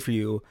to pray for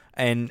you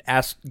and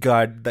ask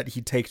God that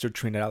he takes your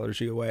tree nut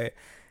allergy away.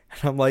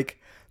 And I'm like,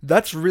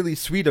 that's really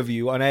sweet of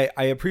you. And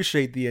I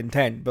appreciate the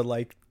intent, but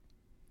like,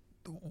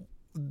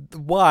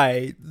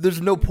 why?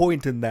 There's no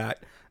point in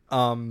that.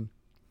 And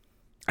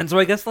so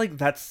I guess like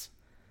that's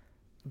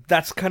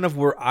kind of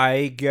where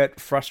I get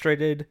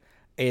frustrated,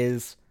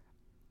 is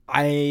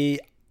I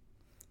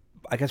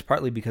guess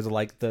partly because of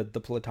like the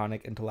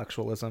Platonic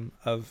intellectualism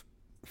of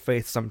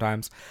faith.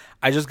 Sometimes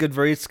I just get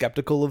very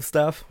skeptical of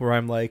stuff where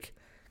I'm like,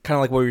 kind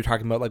of like what we were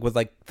talking about, like with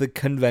like the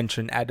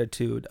convention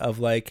attitude of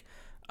like,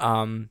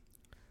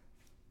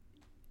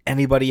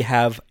 anybody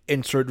have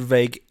insert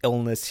vague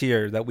illness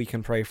here that we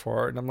can pray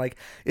for? And I'm like,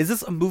 is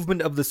this a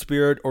movement of the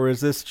spirit, or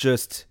is this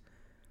just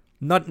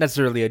not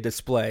necessarily a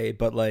display,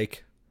 but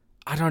like,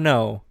 I don't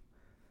know.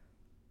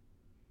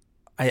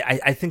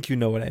 I think you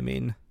know what I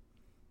mean.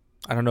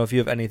 I don't know if you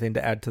have anything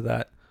to add to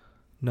that,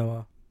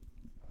 Noah.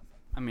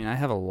 I mean, I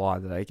have a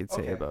lot that I could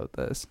say Okay. about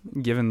this,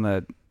 given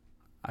that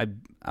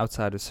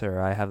outside of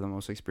Sarah, I have the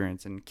most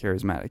experience in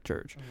charismatic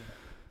church.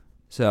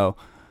 So,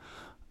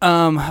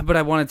 but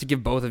I wanted to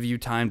give both of you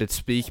time to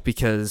speak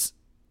because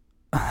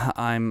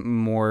I'm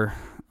more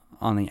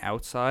on the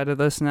outside of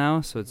this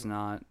now, so it's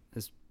not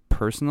as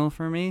personal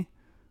for me.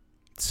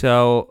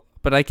 So,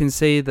 but I can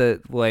say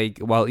that, like,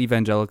 while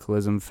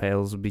evangelicalism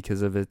fails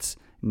because of its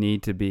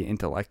need to be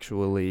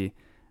intellectually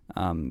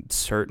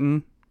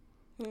certain,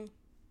 the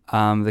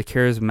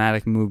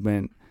charismatic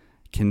movement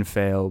can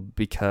fail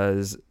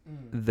because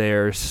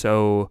they're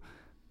so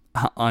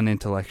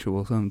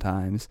unintellectual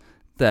sometimes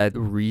that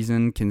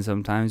reason can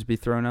sometimes be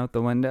thrown out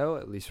the window,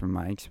 at least from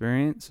my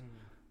experience.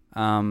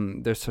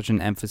 There's such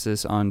an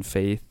emphasis on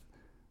faith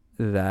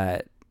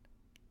that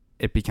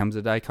it becomes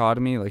a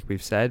dichotomy, like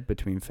we've said,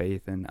 between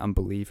faith and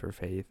unbelief, or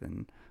faith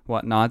and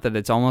whatnot, that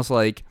it's almost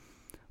like,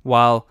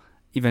 while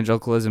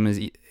evangelicalism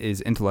is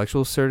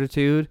intellectual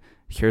certitude,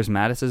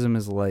 charismaticism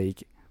is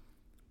like,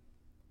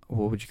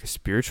 what would you call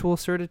spiritual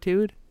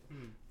certitude?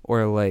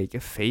 Or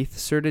like faith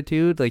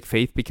certitude. Like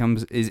faith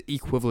is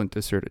equivalent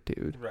to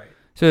certitude. Right.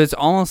 So it's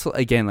almost,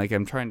 again, like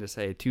I'm trying to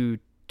say, two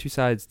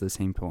sides of the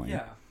same coin.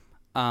 Yeah.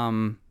 I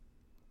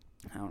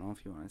don't know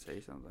if you want to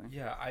say something.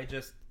 Yeah, I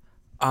just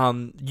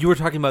you were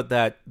talking about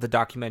the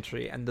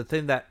documentary, and the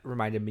thing that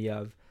reminded me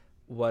of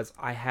was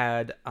I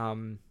had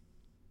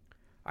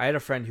a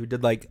friend who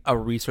did like a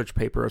research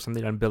paper or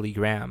something on Billy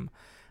Graham,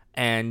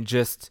 and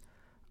just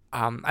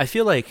I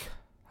feel like,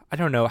 I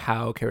don't know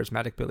how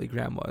charismatic Billy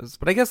Graham was,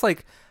 but I guess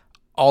like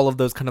all of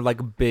those kind of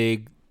like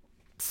big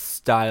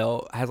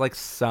style has like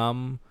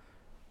some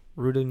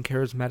root in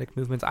charismatic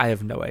movements. I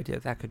have no idea.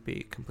 That could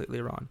be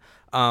completely wrong.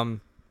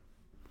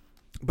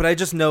 But I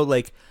just know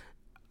like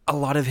a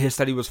lot of his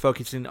study was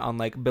focusing on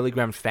like Billy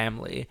Graham's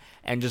family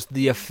and just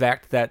the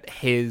effect that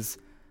his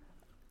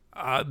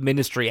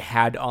ministry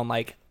had on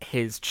like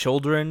his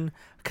children,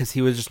 because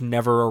he was just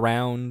never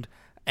around,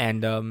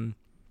 and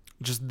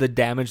just the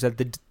damage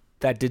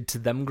that did to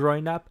them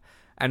growing up.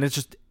 And it's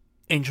just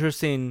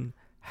interesting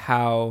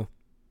how,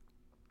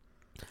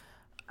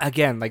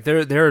 again, like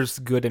there's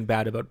good and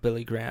bad about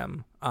Billy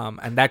Graham,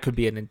 and that could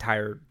be an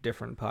entire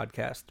different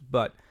podcast,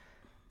 but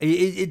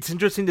it's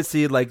interesting to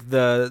see like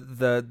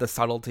the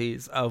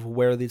subtleties of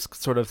where these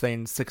sort of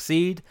things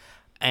succeed.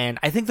 And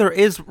I think there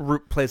is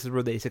places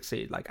where they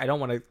succeed. Like, I don't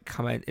want to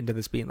comment into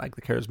this being like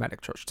the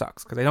charismatic church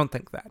sucks, because I don't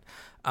think that.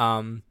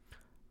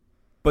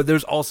 But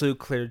there's also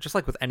clear, just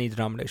like with any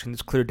denomination,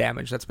 there's clear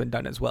damage that's been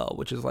done as well,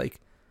 which is like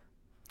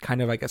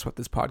kind of, I guess, what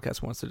this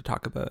podcast wants to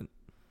talk about.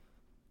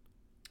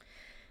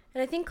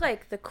 And I think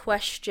like the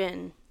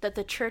question that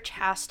the church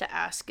has to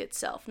ask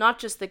itself, not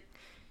just the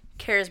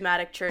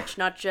charismatic church,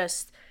 not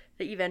just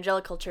the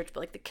evangelical church, but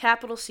like the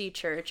capital C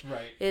church,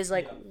 Right. is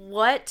like,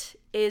 what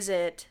is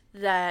it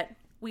that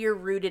we are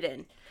rooted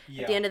in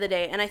at the end of the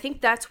day? And I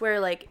think that's where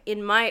like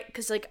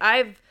because like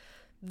I've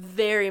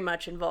very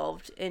much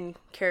involved in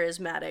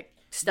charismatic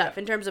stuff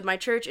in terms of my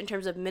church, in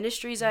terms of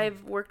ministries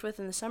I've worked with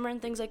in the summer and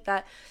things like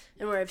that,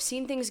 and where I've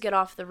seen things get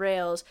off the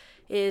rails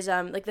is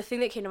like the thing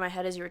that came to my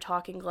head as you were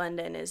talking,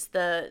 Glendon, is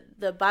the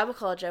Bible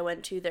college I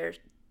went to.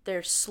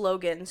 their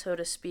slogan, so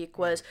to speak,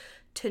 was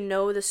to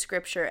know the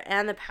scripture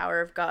and the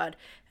power of God.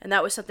 And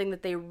that was something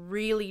that they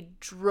really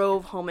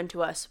drove home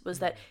into us, was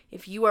that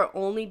if you are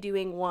only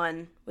doing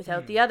one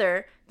without the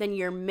other, then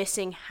you're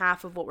missing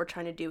half of what we're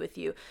trying to do with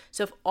you.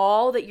 So if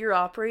all that you're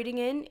operating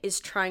in is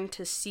trying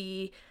to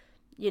see,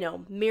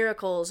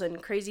 miracles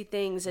and crazy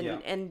things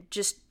and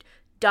just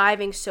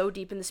diving so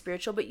deep in the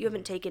spiritual, but you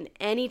haven't taken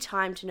any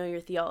time to know your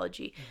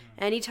theology,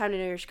 any time to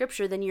know your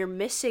scripture, then you're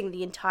missing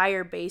the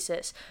entire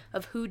basis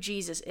of who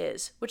Jesus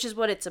is, which is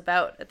what it's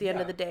about at the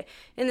end of the day.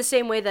 In the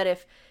same way that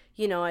if,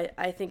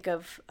 I think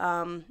of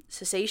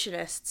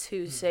cessationists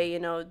who say,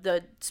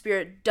 the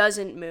spirit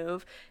doesn't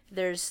move,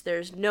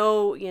 there's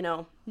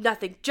no,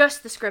 nothing,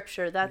 just the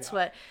scripture, that's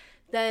what,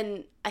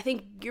 then I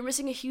think you're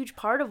missing a huge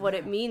part of what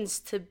it means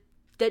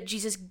that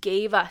Jesus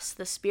gave us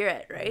the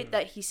Spirit, right?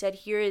 That he said,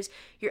 here is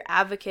your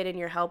advocate and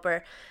your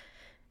helper.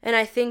 And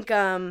I think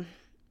I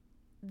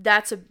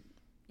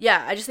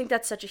just think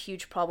that's such a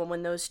huge problem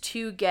when those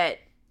two get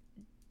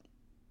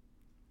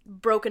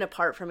broken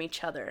apart from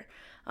each other,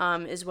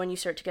 is when you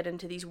start to get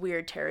into these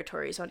weird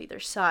territories on either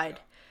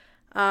side.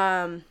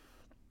 To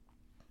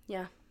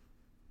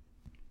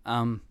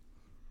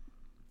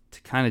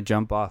kind of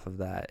jump off of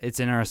that, it's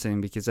interesting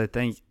because I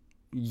think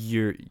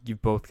you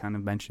both kind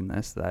of mentioned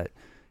this, that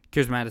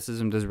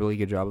charismaticism does a really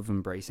good job of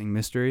embracing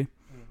mystery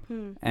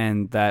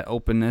and that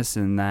openness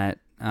and that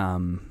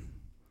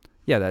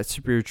that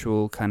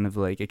spiritual kind of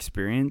like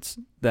experience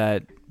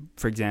that,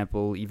 for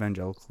example,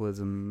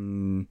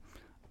 evangelicalism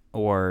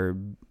or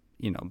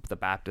the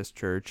Baptist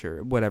church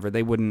or whatever,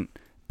 they wouldn't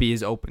be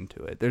as open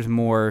to it. It's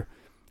more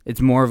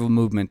of a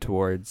movement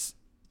towards,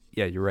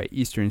 you're right,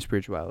 Eastern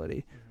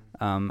spirituality,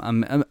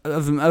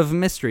 of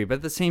mystery. But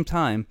at the same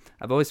time,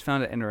 I've always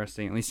found it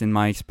interesting, at least in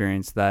my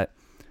experience, that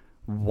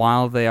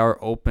while they are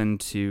open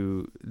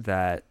to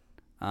that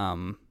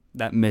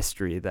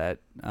mystery, that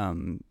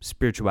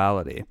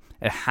spirituality,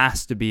 it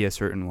has to be a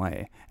certain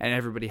way, and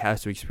everybody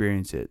has to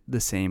experience it the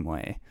same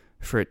way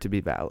for it to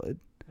be valid.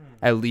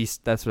 At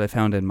least that's what I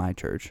found in my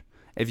church.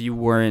 If you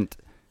weren't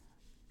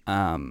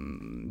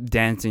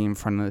dancing in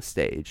front of the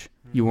stage,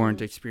 you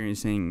weren't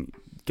experiencing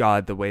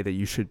God the way that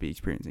you should be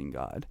experiencing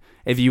God.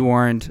 If you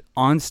weren't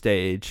on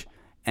stage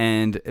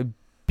and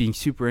being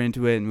super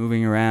into it and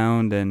moving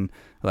around and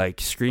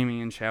like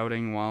screaming and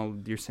shouting while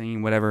you're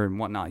singing whatever and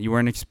whatnot, you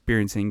weren't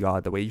experiencing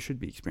God the way you should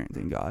be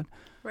experiencing God.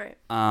 Right.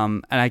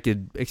 And I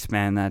could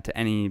expand that to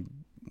any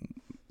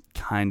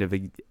kind of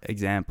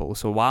example.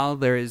 So while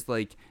there is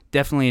like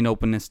definitely an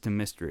openness to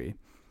mystery,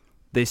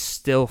 they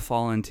still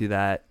fall into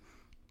that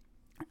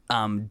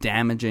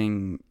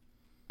damaging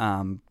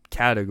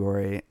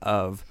category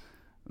of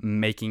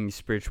making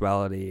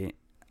spirituality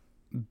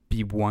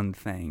be one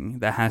thing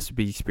that has to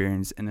be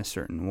experienced in a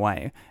certain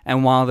way.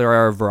 And while there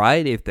are a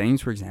variety of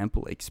things, for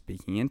example, like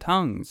speaking in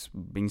tongues,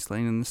 being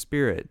slain in the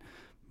spirit,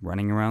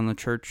 running around the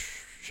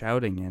church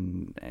shouting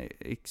and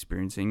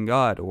experiencing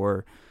God,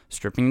 or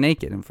stripping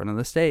naked in front of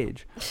the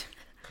stage.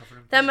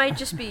 That might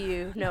just be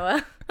you,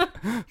 Noah.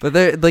 But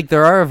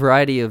there are a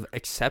variety of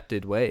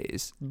accepted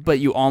ways, but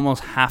you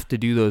almost have to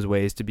do those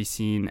ways to be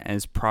seen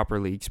as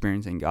properly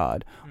experiencing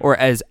God, or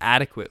as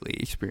adequately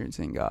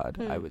experiencing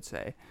God, I would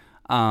say.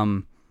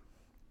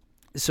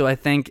 So I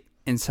think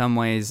in some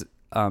ways,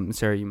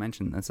 Sarah, you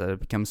mentioned this, that it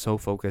becomes so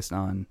focused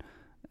on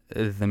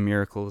the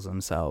miracles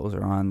themselves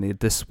or on the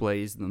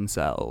displays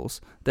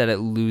themselves that it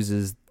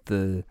loses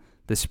the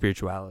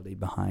spirituality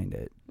behind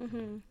it.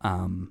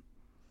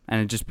 And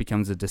it just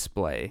becomes a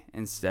display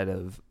instead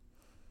of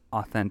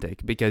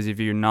authentic, because if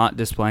you're not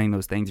displaying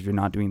those things, if you're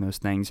not doing those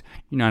things,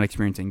 you're not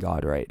experiencing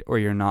God right, or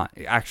you're not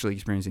actually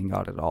experiencing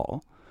God at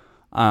all.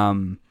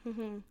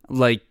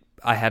 Like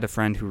I had a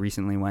friend who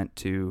recently went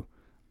to,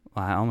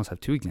 I almost have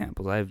two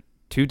examples. I have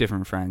two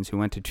different friends who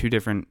went to two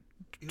different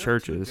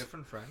churches. Two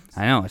different friends?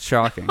 I know, it's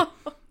shocking.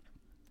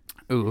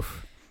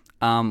 Oof.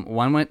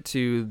 One went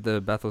to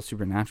the Bethel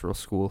Supernatural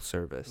School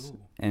service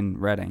in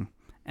Reading,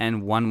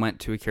 and one went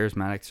to a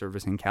charismatic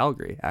service in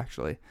Calgary,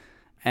 actually.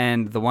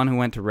 And the one who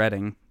went to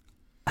Reading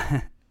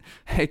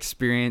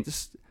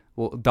experienced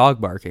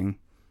dog barking,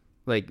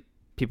 like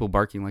people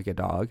barking like a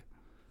dog,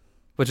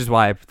 which is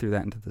why I threw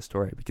that into the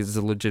story, because it's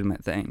a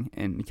legitimate thing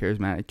in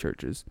charismatic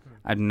churches.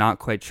 I'm not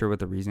quite sure what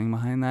the reasoning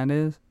behind that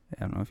is.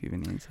 I don't know if you have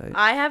any insight.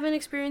 I haven't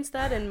experienced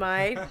that in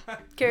my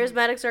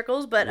charismatic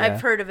circles, but I've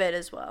heard of it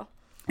as well.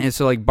 And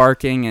so like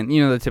barking and,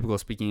 the typical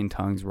speaking in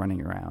tongues,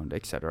 running around,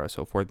 etc.,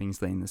 so forth, being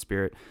slain in the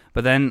spirit.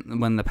 But then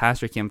when the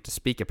pastor came up to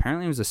speak,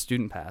 apparently it was a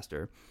student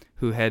pastor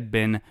who had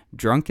been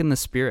drunk in the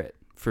spirit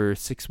for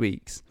 6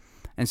 weeks.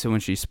 And so when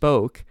she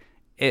spoke,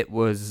 it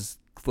was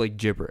like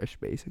gibberish,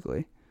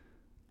 basically.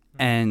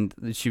 And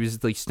she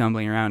was like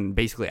stumbling around and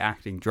basically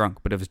acting drunk,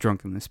 but it was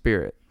drunk in the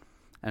spirit.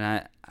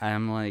 And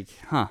I'm like,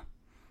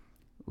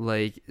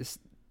 like,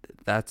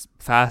 that's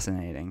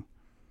fascinating.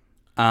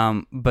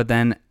 But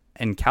then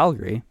in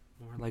Calgary,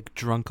 We're like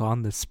drunk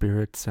on the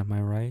spirits, am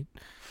I right?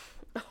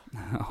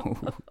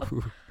 oh,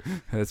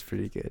 that's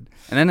pretty good.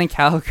 And then in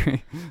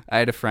Calgary, I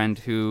had a friend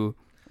who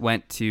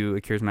went to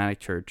a charismatic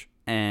church,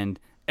 and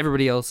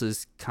everybody else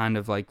is kind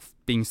of like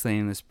being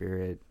slain in the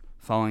spirit,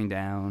 falling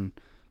down,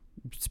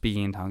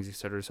 speaking in tongues,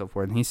 etc., and so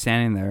forth. And he's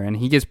standing there, and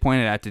he gets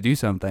pointed at to do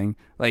something.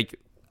 Like,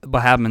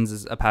 what happens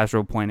is a pastor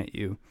will point at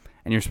you,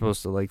 and you're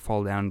supposed to like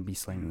fall down and be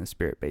slain in the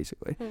spirit,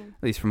 basically.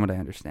 At least from what I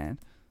understand.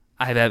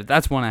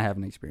 That's one I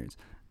haven't experienced.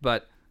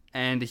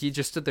 And he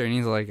just stood there, and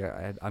he's like,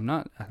 I'm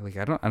not like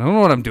I don't know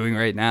what I'm doing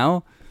right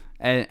now,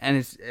 and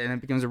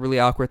it becomes a really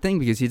awkward thing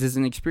because he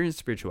doesn't experience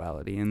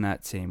spirituality in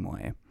that same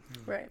way.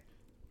 Right.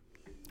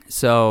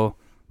 So,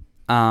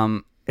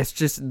 it's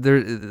just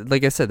there.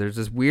 Like I said, there's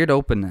this weird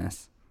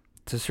openness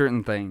to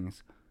certain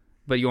things,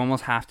 but you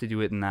almost have to do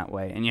it in that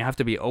way, and you have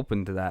to be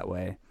open to that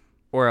way,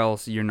 or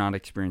else you're not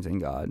experiencing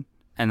God,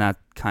 and that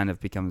kind of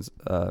becomes,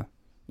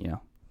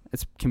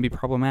 it can be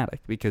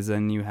problematic because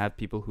then you have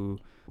people who,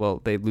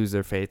 well, they lose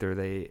their faith or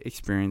they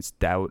experience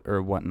doubt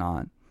or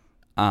whatnot,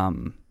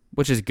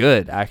 which is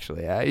good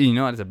actually.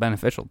 It's a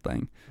beneficial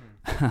thing,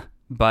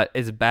 but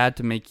it's bad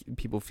to make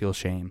people feel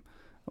shame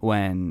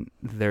when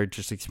they're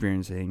just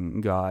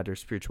experiencing God or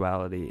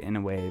spirituality in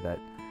a way that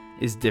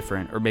is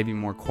different or maybe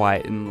more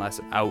quiet and less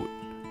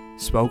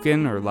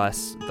outspoken or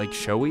less like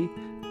showy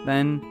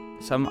than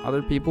some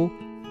other people.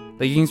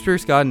 Like, you can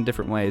experience God in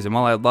different ways, and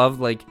while I love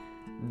like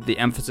the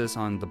emphasis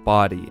on the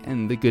body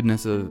and the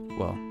goodness of,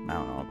 well, I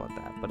don't know about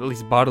that, but at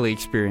least bodily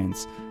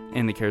experience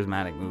in the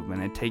charismatic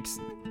movement, it takes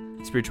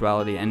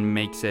spirituality and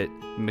makes it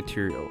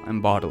material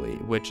and bodily,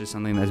 which is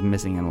something that's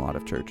missing in a lot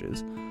of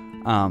churches.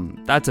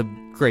 That's a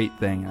great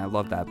thing, and I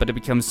love that, but it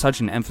becomes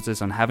such an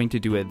emphasis on having to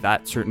do it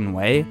that certain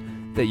way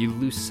that you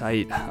lose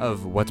sight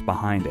of what's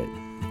behind it,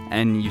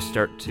 and you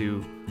start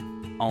to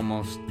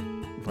almost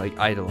like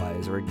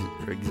idolize or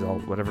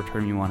exalt, whatever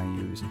term you want to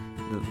use,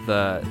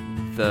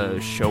 the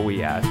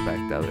showy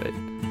aspect of it,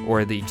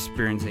 or the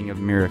experiencing of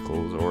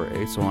miracles, or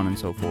so on and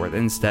so forth,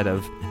 instead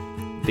of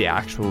the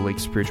actual like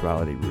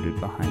spirituality rooted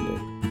behind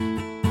it.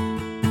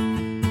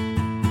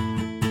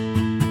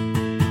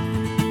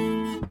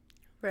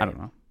 Right.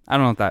 I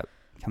don't know if that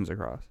comes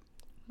across.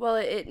 Well,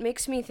 it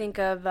makes me think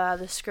of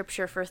the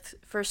scripture for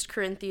 1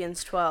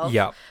 Corinthians 12,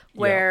 Yeah.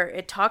 where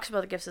it talks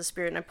about the gifts of the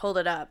Spirit, and I pulled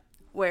it up,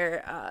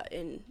 where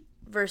in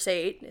verse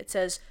 8, it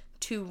says,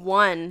 to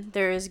one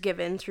there is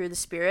given through the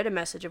Spirit a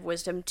message of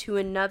wisdom, to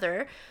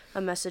another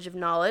a message of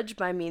knowledge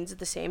by means of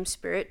the same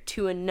Spirit,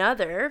 to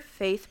another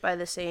faith by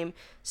the same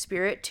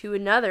Spirit, to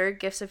another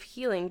gifts of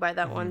healing by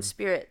that one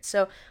Spirit.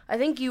 So I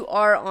think you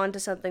are onto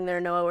something there,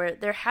 Noah, where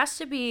there has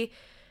to be,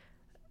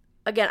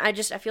 again, I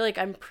feel like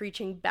I'm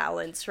preaching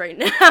balance right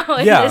now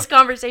in this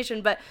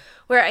conversation, but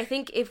where I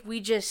think if we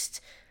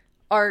just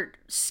are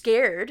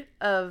scared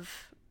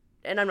of,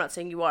 and I'm not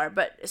saying you are,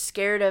 but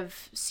scared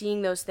of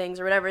seeing those things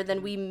or whatever,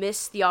 then we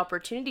miss the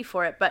opportunity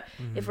for it. But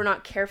if we're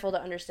not careful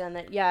to understand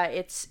that,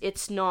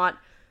 it's not,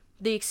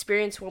 the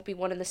experience won't be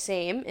one and the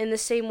same, in the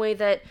same way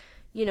that,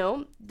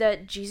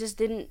 that Jesus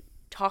didn't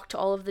talk to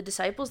all of the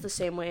disciples the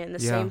same way, and the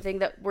same thing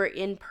that we're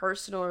in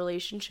personal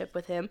relationship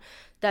with him,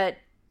 that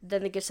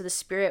then the gifts of the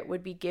Spirit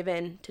would be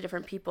given to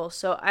different people.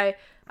 So I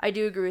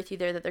do agree with you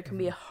there that there can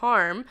be a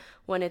harm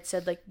when it's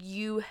said, like,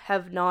 you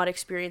have not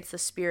experienced the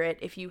Spirit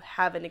if you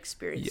haven't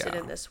experienced it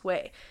in this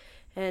way.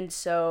 And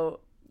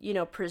so,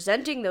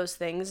 presenting those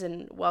things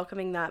and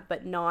welcoming that,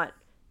 but not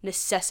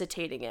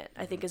necessitating it,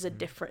 I think there's a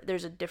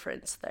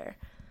difference there.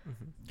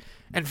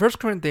 And 1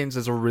 Corinthians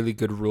is a really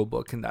good rule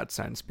book in that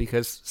sense,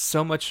 because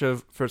so much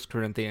of 1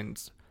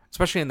 Corinthians,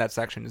 especially in that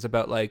section, is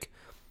about like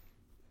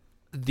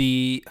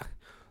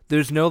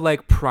there's no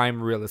like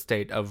prime real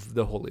estate of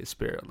the Holy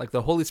Spirit. Like,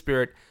 the Holy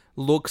Spirit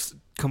looks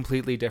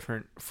completely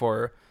different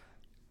for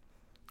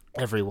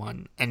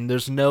everyone, and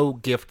there's no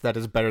gift that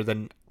is better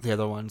than the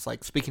other ones.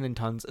 Like, speaking in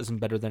tongues isn't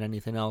better than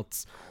anything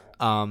else,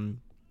 but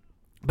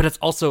it's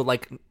also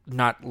like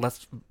not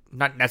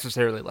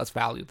necessarily less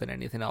value than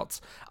anything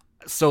else,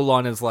 so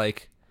long as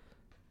like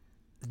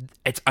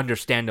it's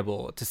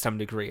understandable to some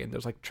degree, and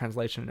there's like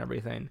translation and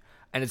everything.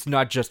 And it's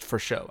not just for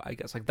show, I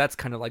guess. Like, that's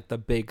kind of like the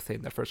big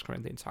thing that 1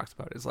 Corinthians talks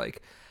about, is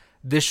like,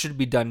 this should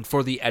be done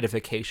for the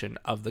edification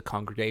of the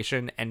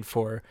congregation and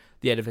for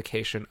the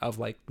edification of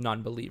like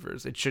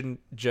non-believers. It shouldn't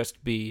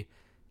just be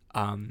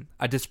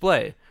a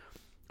display.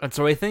 And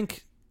so I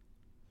think,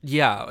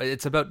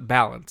 it's about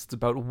balance. It's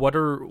about what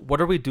are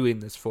we doing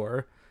this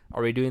for?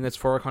 Are we doing this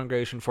for our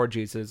congregation, for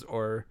Jesus,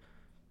 or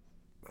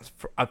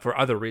for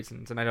other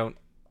reasons? And I don't,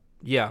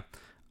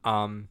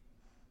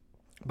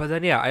 but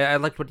then, I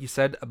liked what you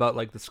said about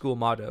like the school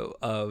motto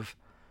of,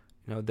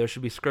 there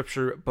should be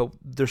scripture, but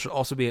there should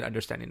also be an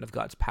understanding of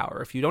God's power.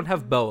 If you don't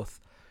have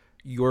both,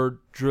 you're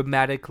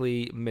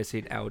dramatically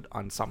missing out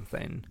on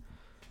something.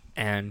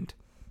 And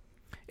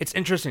it's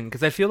interesting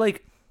because I feel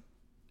like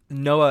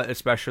Noah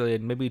especially,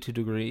 and maybe to a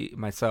degree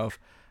myself,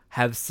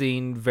 have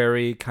seen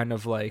very kind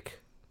of like,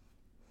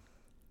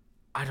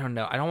 I don't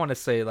know, I don't want to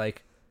say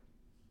like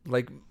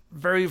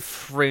very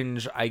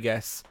fringe, I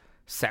guess,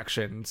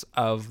 sections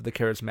of the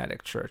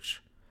charismatic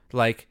church.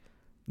 Like,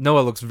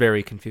 Noah looks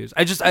very confused.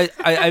 I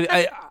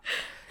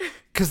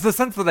because the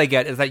sense that I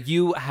get is that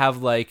you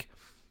have like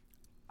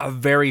a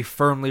very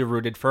firmly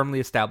rooted,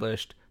 firmly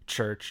established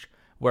church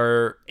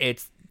where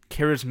it's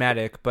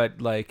charismatic,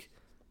 but like,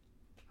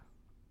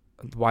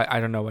 why? I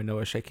don't know. I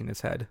Noah's shaking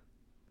his head.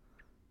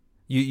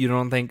 You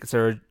don't think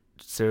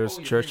Sarah's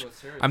church?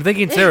 I'm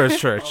thinking Sarah's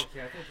church.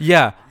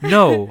 Yeah,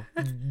 no.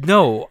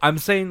 I'm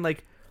saying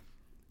like,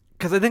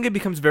 because I think it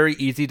becomes very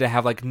easy to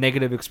have like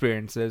negative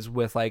experiences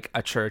with like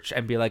a church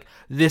and be like,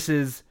 this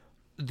is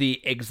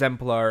the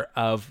exemplar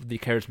of the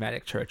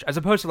charismatic church, as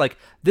opposed to like,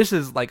 this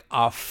is like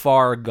a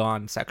far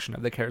gone section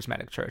of the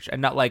charismatic church,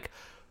 and not like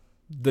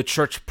the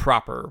church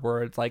proper,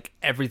 where it's like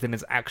everything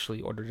is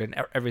actually ordered and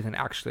everything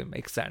actually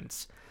makes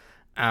sense.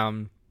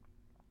 And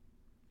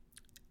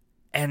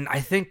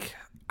I think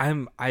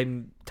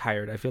I'm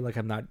tired. I feel like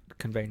I'm not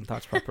conveying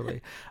thoughts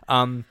properly.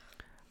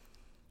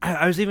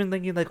 I was even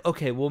thinking like,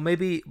 okay, well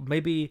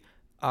maybe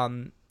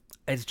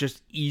it's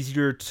just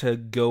easier to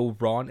go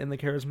wrong in the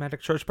charismatic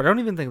church, but I don't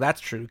even think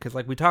that's true, because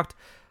like we talked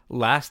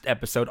last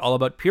episode all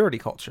about purity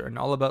culture and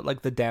all about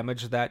like the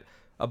damage that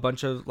a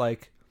bunch of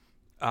like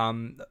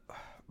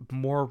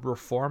more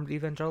reformed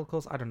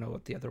evangelicals, I don't know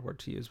what the other word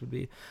to use would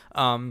be,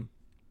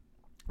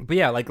 but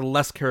yeah, like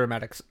less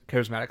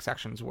charismatic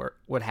sections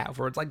would have,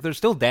 where it's like there's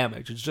still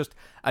damage, it's just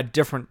a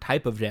different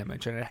type of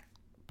damage and it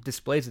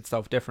displays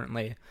itself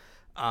differently.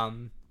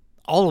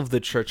 All of the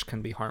church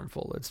can be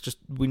harmful. It's just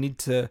we need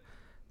to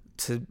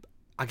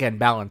again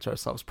balance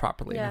ourselves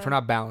properly. Yeah. And if we're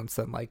not balanced,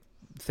 then like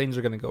things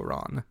are going to go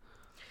wrong.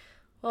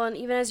 Well, and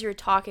even as you were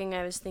talking,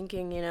 I was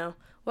thinking,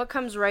 what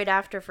comes right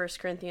after 1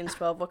 Corinthians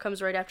 12? What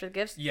comes right after the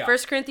gifts? Yeah. 1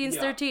 Corinthians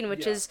 13,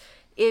 which is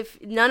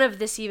if none of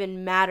this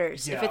even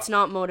matters, if it's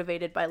not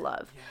motivated by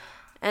love. Yeah.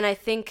 And I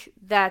think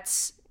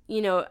that's,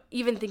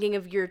 even thinking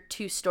of your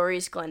two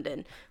stories,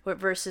 Glendon,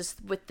 versus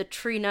with the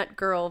tree nut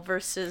girl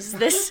versus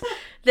this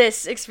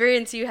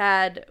experience you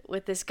had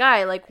with this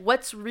guy, like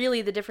what's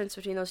really the difference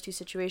between those two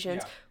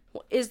situations?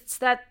 Is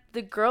that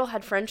the girl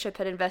had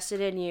invested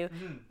in you,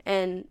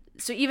 and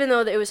so even though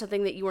it was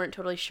something that you weren't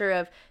totally sure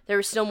of, there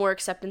was still more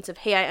acceptance of,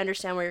 hey, I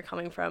understand where you're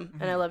coming from,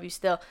 and I love you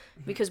still,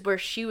 because where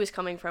she was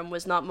coming from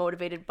was not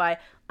motivated by,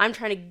 I'm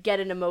trying to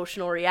get an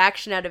emotional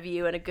reaction out of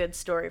you and a good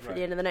story for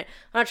the end of the night.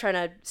 I'm not trying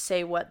to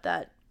say what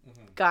that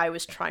guy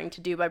was trying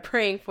to do by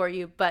praying for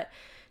you, but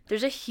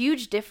there's a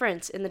huge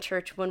difference in the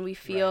church when we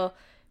feel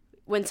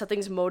when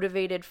something's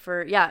motivated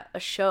for a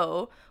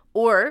show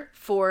or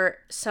for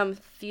some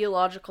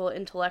theological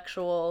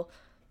intellectual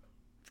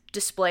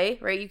display,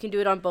 right? You can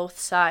do it on both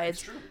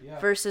sides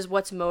versus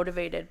what's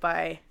motivated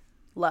by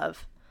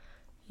love,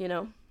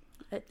 anyway.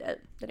 Are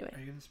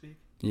you gonna speak?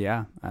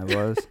 Yeah, I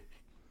was.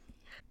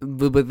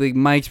 But like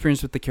my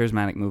experience with the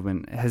charismatic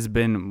movement has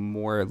been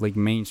more like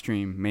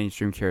mainstream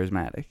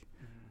charismatic.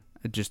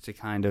 Just to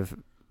kind of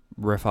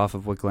riff off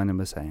of what Glendon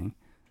was saying.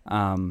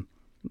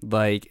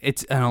 Like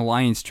it's an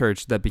alliance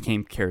church that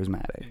became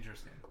charismatic.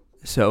 Interesting.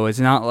 So it's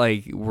not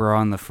like we were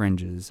on the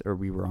fringes. It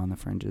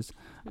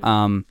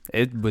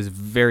was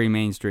very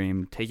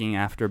mainstream, taking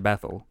after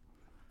Bethel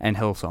and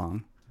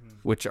Hillsong,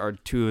 which are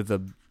two of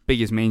the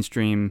biggest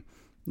mainstream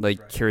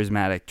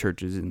charismatic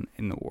churches in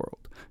the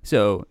world.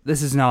 So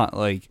this is not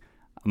like,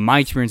 my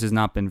experience has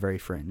not been very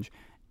fringe.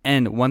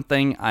 And one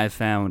thing I've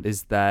found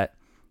is that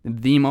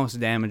the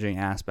most damaging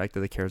aspect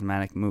of the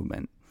charismatic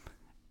movement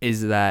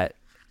is that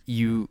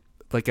you,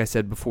 like I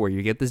said before,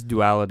 you get this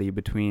duality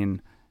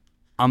between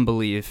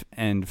unbelief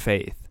and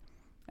faith.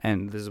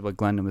 And this is what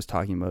Glendon was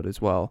talking about as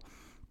well.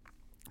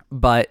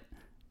 But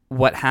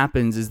what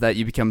happens is that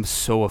you become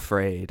so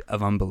afraid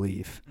of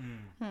unbelief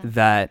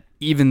that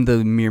even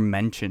the mere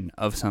mention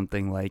of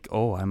something like,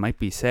 oh, I might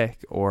be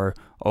sick, or,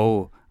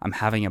 oh, I'm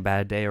having a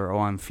bad day, or, oh,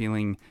 I'm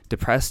feeling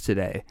depressed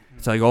today.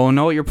 It's like, oh,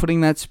 no, you're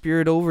putting that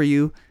spirit over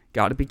you.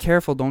 Got to be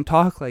careful. Don't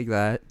talk like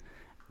that,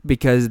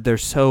 because they're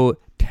so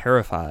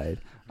terrified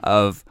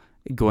of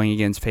going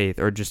against faith,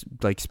 or just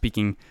like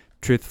speaking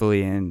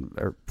truthfully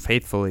or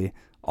faithfully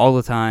all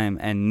the time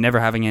and never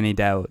having any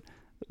doubt.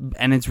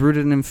 And it's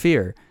rooted in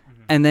fear.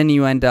 And then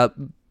you end up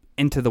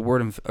into the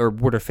word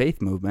of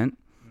faith movement,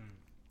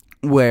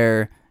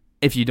 where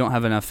if you don't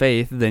have enough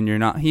faith, then you're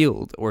not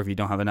healed. Or if you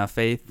don't have enough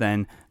faith,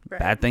 then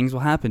bad things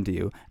will happen to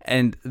you.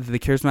 And the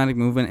charismatic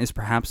movement is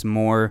perhaps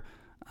more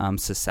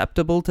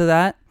susceptible to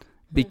that,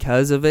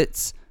 because of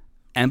its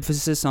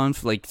emphasis on,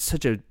 like,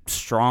 such a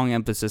strong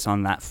emphasis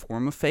on that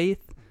form of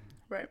faith.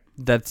 Right.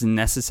 That's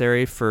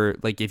necessary for,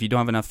 like, if you don't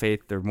have enough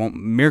faith,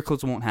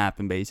 miracles won't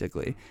happen,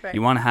 basically. Right.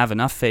 You want to have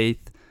enough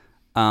faith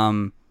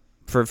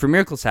for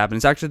miracles to happen.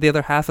 It's actually the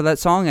other half of that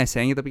song I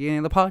sang at the beginning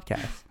of the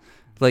podcast.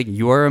 Like,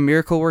 you are a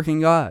miracle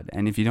working God,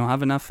 and if you don't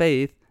have enough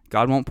faith,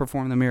 God won't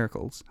perform the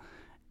miracles.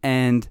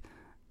 And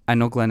I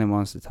know Glendon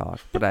wants to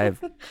talk, but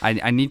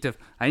I need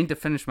to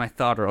finish my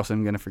thought, or else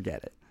I'm going to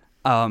forget it.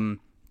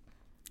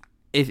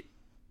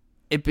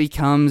 It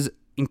becomes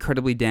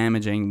incredibly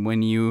damaging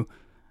when you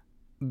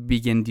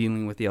begin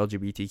dealing with the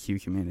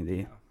LGBTQ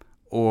community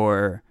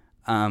or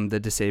the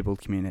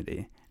disabled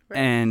community. Right.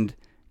 And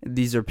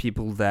these are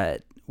people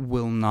that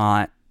will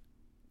not,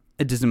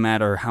 it doesn't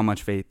matter how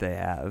much faith they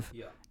have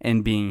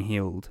in being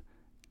healed.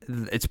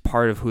 It's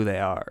part of who they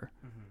are.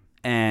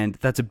 And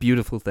that's a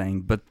beautiful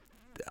thing. But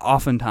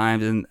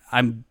oftentimes, and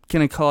I'm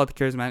going to call out the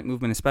charismatic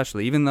movement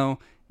especially, even though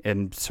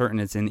and certain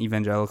it's in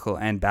evangelical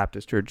and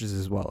Baptist churches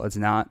as well. It's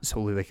not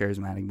solely the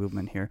charismatic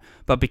movement here,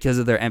 but because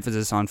of their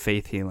emphasis on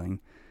faith healing,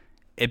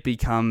 it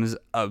becomes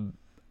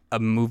a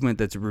movement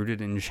that's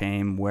rooted in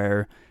shame,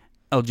 where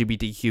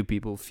LGBTQ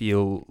people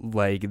feel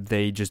like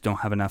they just don't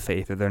have enough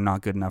faith, or they're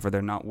not good enough, or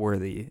they're not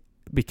worthy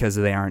because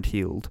they aren't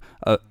healed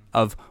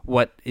of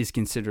what is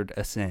considered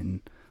a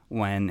sin,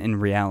 when in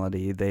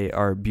reality they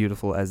are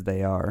beautiful as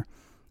they are.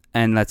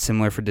 And that's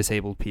similar for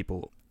disabled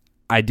people.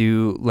 I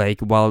do, like,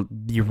 while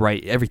you're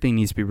right, everything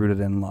needs to be rooted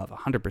in love,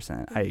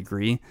 100%, I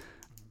agree.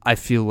 I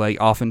feel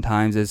like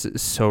oftentimes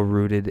it's so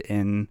rooted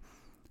in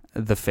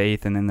the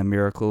faith and in the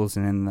miracles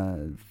and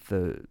in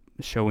the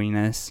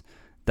showiness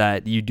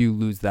that you do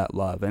lose that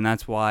love. And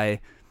that's why,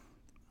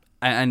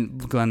 and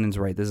Glennon's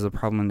right, this is a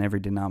problem in every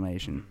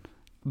denomination.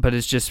 But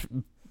it's just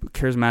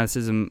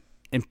charismaticism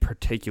in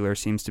particular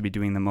seems to be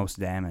doing the most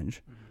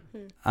damage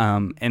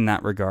in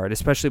that regard,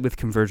 especially with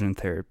conversion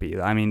therapy.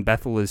 I mean,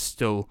 Bethel is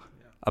still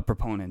a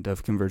proponent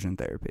of conversion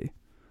therapy,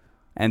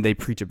 and they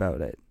preach about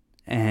it,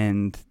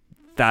 and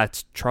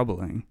that's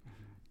troubling,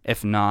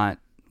 if not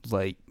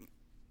like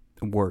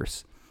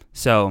worse.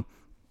 So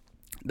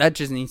that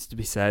just needs to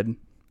be said.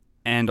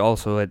 And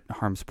also it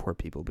harms poor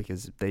people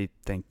because they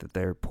think that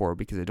they're poor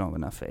because they don't have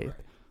enough faith,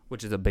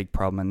 which is a big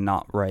problem and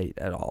not right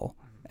at all.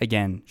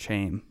 Again,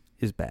 shame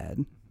is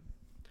bad.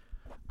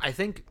 I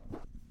think,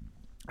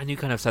 and you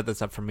kind of set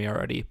this up for me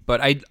already,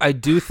 but I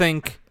do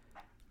think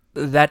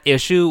that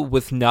issue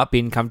with not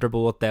being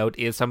comfortable with doubt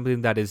is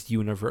something that is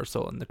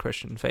universal in the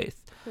Christian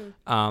faith.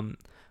 And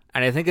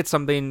I think it's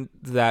something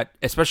that,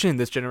 especially in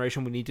this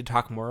generation, we need to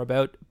talk more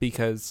about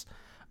because,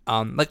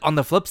 like, on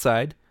the flip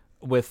side,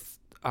 with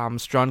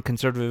strong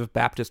conservative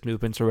Baptist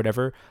movements or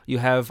whatever, you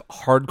have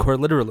hardcore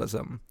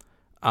literalism,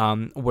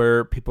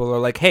 where people are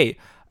like, hey,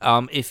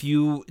 if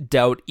you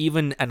doubt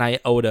even an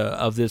iota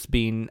of this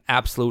being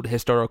absolute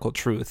historical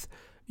truth,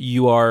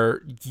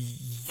 you're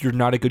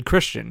not a good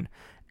Christian.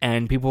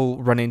 And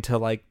people run into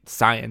like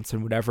science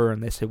and whatever,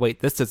 and they say, wait,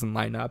 this doesn't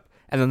line up.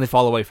 And then they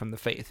fall away from the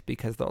faith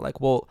because they're like,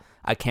 well,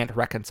 I can't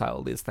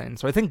reconcile these things.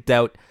 So I think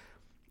doubt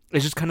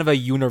is just kind of a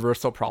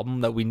universal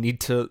problem that we need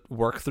to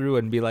work through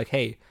and be like,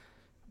 hey,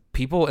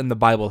 people in the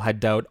Bible had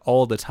doubt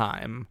all the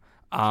time.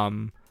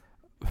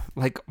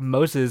 Like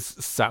Moses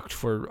sucked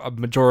for a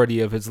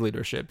majority of his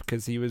leadership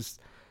because he was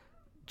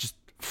just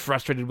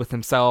frustrated with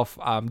himself,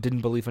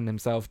 didn't believe in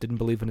himself, didn't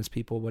believe in his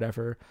people,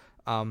 whatever.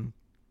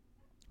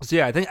 So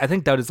yeah, I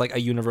think doubt is like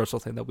a universal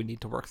thing that we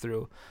need to work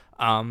through.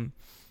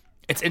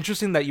 It's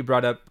interesting that you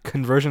brought up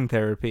conversion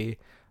therapy,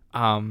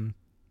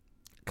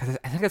 because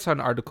I think I saw an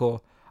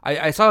article.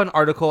 I saw an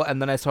article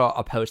and then I saw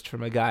a post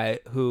from a guy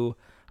who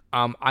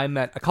I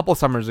met a couple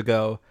summers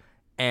ago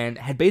and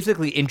had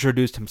basically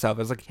introduced himself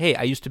as like, hey,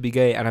 I used to be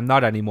gay and I'm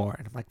not anymore.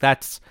 And I'm like,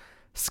 that's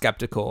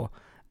skeptical.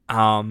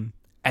 And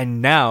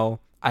now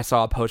I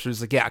saw a post that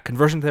was like, yeah,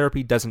 conversion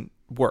therapy doesn't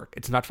work.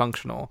 It's not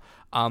functional.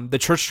 The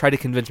church tried to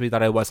convince me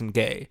that I wasn't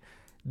gay.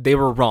 They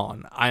were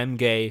wrong. I am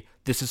gay.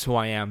 This is who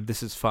I am.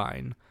 This is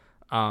fine.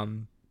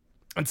 And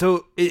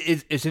so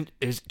it's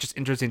just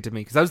interesting to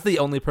me because I was the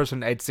only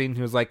person I'd seen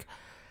who was like,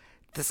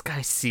 this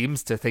guy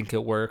seems to think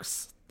it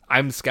works.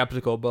 I'm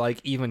skeptical, but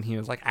like even he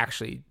was like,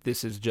 actually,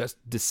 this is just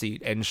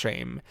deceit and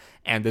shame.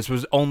 And this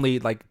was only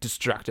like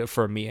destructive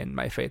for me and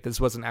my faith.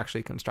 This wasn't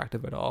actually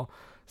constructive at all.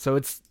 So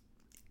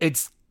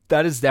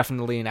that is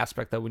definitely an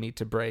aspect that we need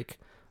to break.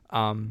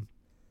 What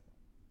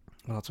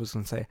else was I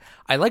going to say?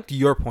 I liked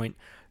your point.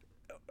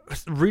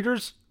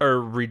 Listeners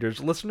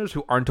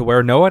who aren't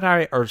aware, Noah and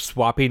I are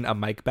swapping a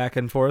mic back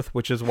and forth,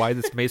 which is why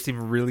this may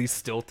seem really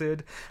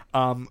stilted.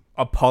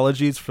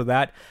 Apologies for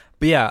that.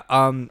 But yeah,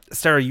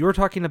 Sarah, you were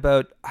talking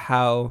about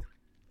how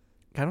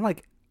kind of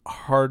like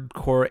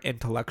hardcore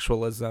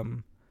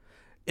intellectualism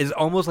is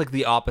almost like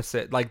the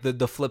opposite, like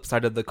the flip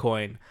side of the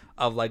coin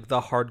of like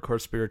the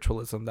hardcore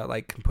spiritualism that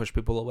like can push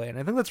people away. And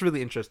I think that's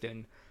really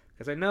interesting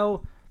because I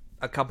know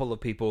a couple of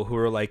people who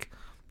are like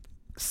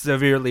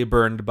severely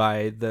burned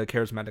by the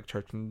charismatic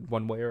church in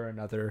one way or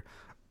another,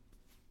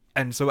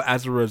 and so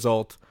as a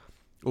result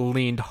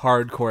leaned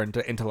hardcore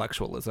into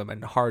intellectualism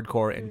and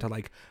hardcore into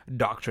like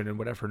doctrine and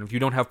whatever. And if you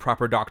don't have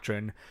proper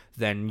doctrine,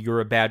 then you're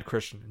a bad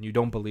Christian and you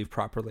don't believe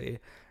properly.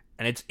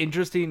 And it's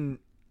interesting.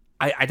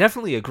 I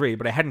definitely agree,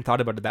 but I hadn't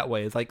thought about it that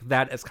way. It's like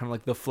that is kind of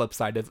like the flip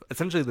side of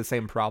essentially the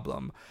same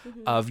problem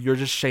of you're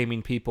just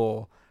shaming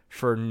people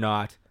for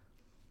not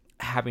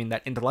having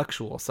that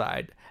intellectual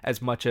side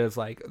as much as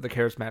like the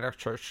charismatic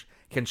church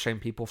can shame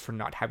people for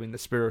not having the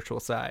spiritual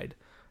side.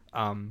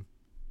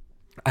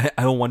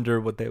 I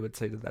wonder what they would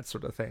say to that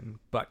sort of thing,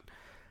 but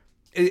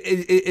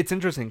it's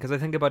interesting because I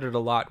think about it a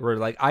lot where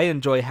like I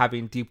enjoy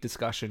having deep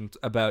discussions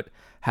about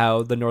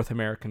how the North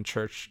American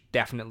church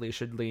definitely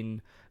should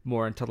lean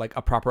more into like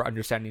a proper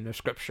understanding of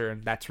scripture,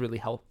 and that's really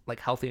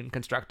healthy and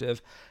constructive.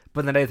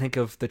 But then I think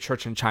of the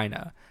church in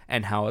China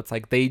and how it's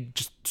like they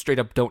just straight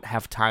up don't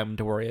have time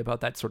to worry about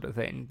that sort of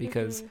thing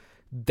because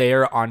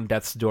they're on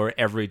death's door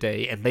every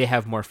day and they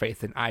have more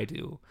faith than I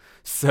do.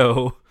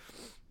 So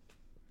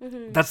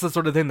that's the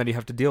sort of thing that you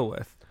have to deal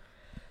with.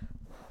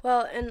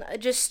 Well, and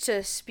just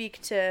to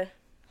speak to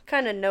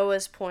kind of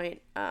Noah's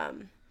point,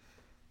 well,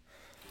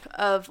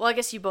 I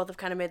guess you both have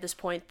kind of made this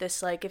point,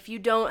 this, like, if you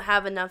don't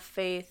have enough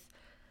faith,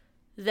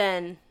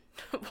 then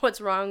what's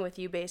wrong with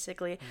you,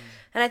 basically.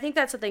 And I think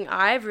that's something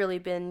I've really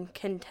been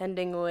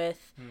contending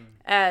with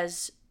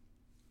as,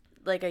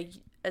 like,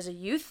 as a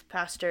youth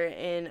pastor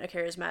in a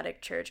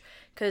charismatic church,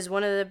 because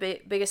one of the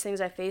biggest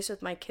things I face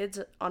with my kids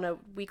on a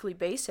weekly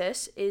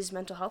basis is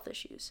mental health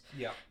issues.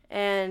 Yeah.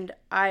 And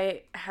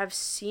I have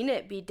seen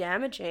it be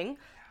damaging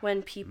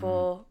when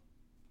people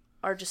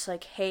are just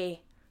like,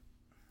 hey,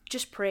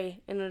 just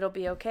pray and it'll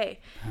be okay.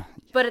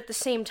 But at the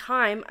same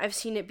time, I've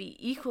seen it be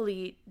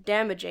equally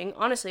damaging,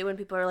 honestly, when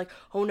people are like,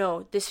 oh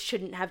no, this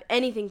shouldn't have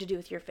anything to do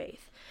with your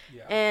faith.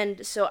 Yeah.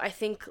 And so I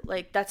think,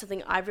 like, that's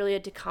something I've really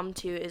had to come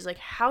to is, like,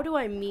 how do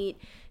I meet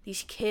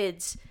these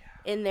kids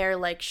in their,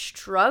 like,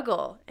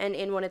 struggle and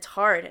in when it's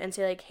hard, and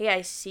say, like, hey,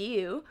 I see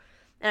you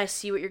and I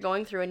see what you're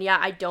going through, and yeah,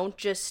 I don't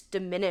just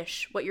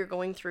diminish what you're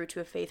going through to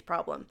a faith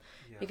problem,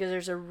 because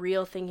there's a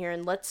real thing here,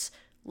 and let's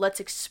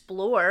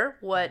explore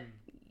what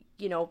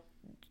you know,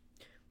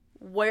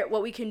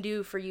 what we can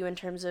do for you in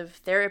terms of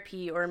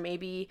therapy or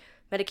maybe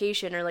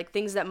medication or, like,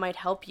 things that might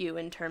help you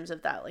in terms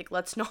of that. Like,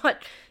 let's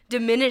not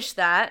diminish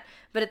that,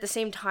 but at the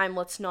same time,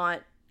 let's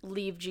not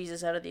leave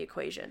Jesus out of the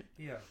equation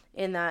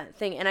in that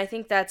thing. And I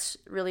think that's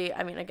really,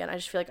 I mean, again, I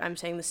just feel like I'm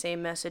saying the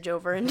same message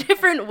over in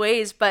different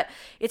ways, but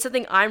it's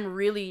something I'm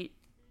really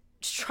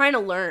just trying to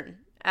learn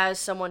as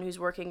someone who's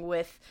working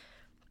with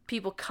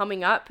people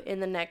coming up in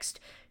the next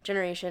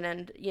generation.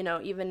 And, you know,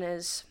 even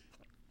as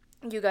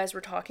you guys were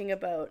talking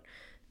about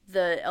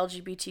the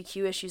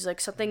LGBTQ issues,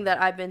 like, something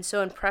that I've been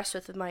so impressed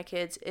with my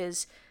kids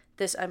is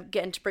this, I'm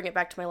getting to bring it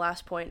back to my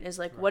last point, is,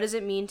 like, what does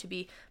it mean to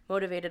be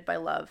motivated by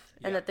love?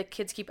 And that the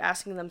kids keep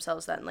asking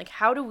themselves that, and, like,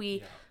 how do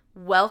we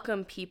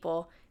welcome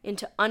people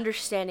into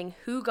understanding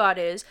who God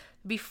is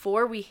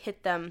before we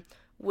hit them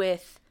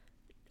with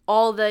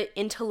all the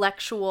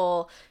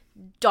intellectual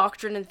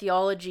doctrine and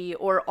theology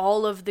or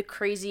all of the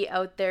crazy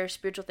out there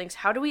spiritual things?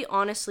 How do we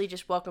honestly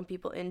just welcome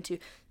people into,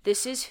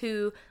 this is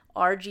who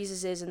our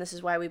Jesus is, and this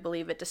is why we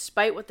believe it,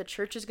 despite what the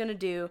church is going to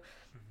do?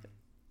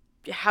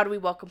 How do we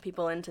welcome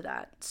people into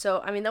that? So,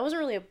 I mean, that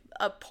wasn't really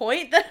a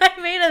point that I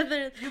made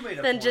other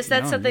than just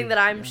that's something that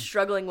I'm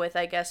struggling with,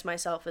 I guess,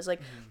 myself, is,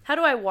 like, how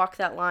do I walk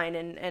that line,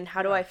 and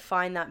how do I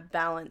find that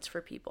balance for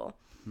people?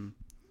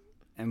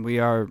 And we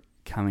are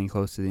coming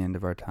close to the end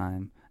of our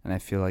time, and I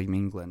feel like me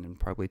and Glendon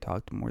probably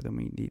talked more than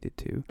we needed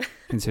to,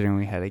 considering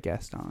we had a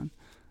guest on.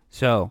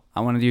 So,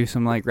 I want to do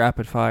some, like,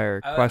 rapid fire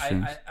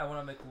questions. I want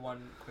to make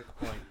one quick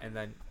point, and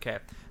then, okay.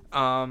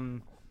 I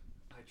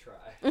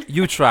try.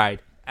 You tried,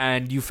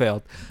 and you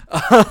failed.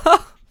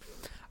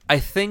 I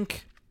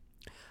think,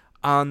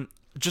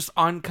 just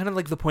on kind of,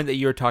 like, the point that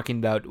you were talking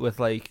about with,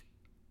 like,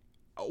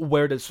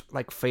 where does,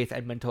 like, faith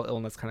and mental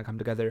illness kind of come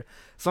together?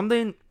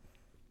 Something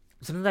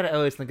that I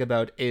always think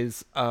about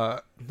is,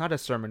 not a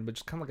sermon, but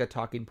just kind of like a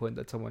talking point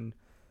that someone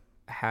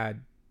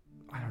had.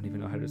 I don't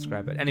even know how to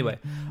describe it. Anyway,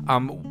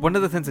 one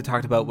of the things I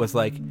talked about was,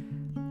 like,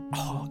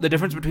 the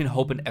difference between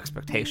hope and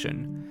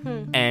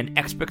expectation. And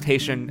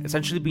expectation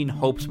essentially being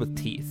hopes with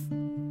teeth.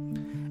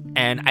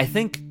 And I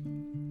think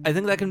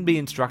that can be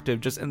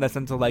instructive, just in the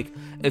sense of, like,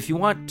 if you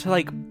want to,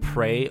 like,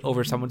 pray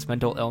over someone's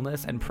mental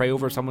illness and pray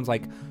over someone's,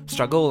 like,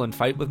 struggle and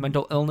fight with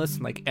mental illness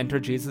and, like, enter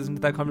Jesus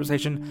into that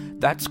conversation,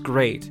 that's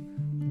great.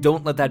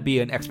 Don't let that be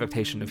an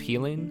expectation of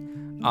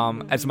healing,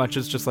 as much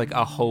as just, like,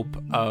 a hope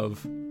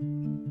of,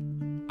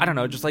 I don't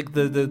know, just, like,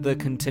 the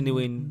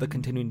continuing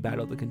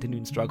battle, the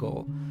continuing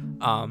struggle,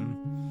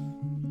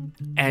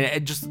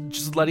 and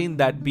just letting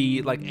that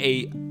be, like,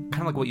 a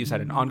kind of like what you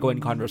said, an ongoing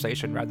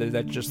conversation, rather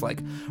than just, like,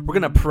 we're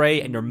gonna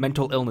pray and your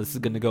mental illness is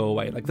gonna go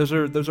away. Like, those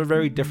are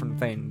very different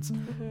things.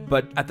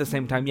 But at the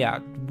same time, yeah,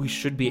 we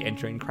should be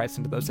entering Christ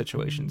into those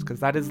situations, because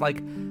that is,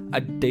 like,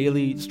 a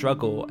daily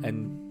struggle,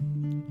 and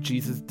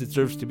Jesus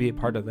deserves to be a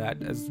part of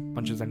that as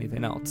much as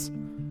anything else.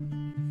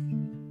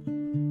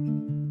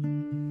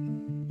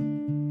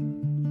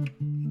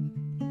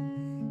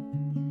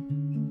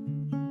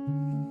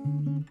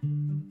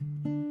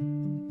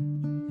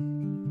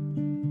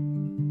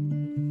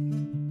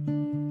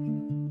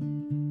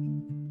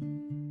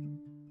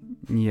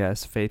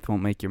 Yes, faith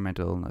won't make your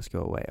mental illness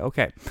go away.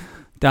 Okay,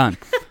 done.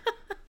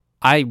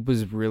 I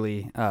was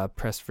really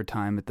pressed for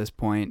time at this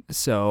point,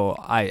 so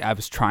I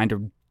was trying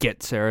to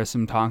get Sarah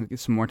some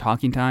more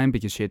talking time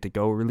because she had to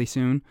go really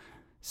soon.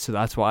 So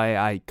that's why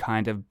I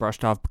kind of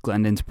brushed off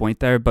Glendon's point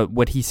there. But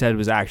what he said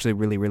was actually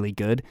really, really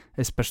good,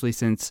 especially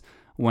since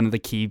one of the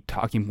key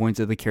talking points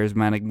of the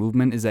charismatic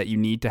movement is that you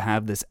need to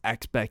have this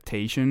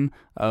expectation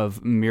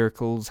of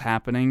miracles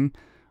happening,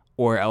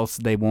 or else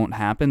they won't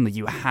happen. Like,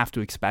 you have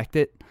to expect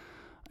it.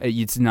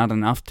 It's not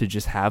enough to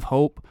just have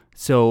hope.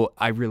 So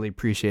I really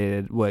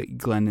appreciated what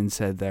Glendon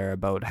said there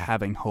about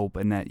having hope,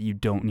 and that you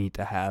don't need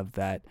to have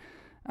that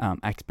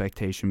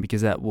expectation,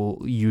 because that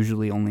will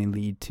usually only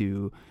lead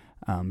to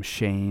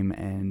shame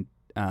and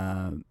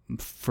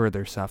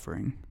further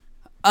suffering.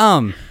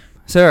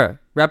 Sarah,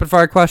 Rapid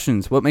fire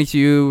questions. What makes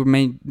you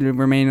remain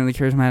in the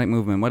charismatic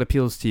movement? What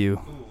appeals to you?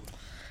 Ooh,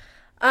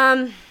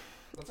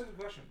 that's a good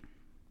question.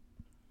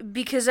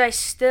 Because I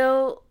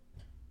still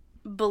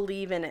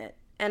believe in it.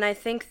 And I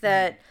think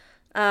that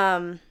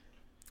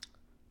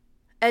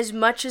as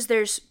much as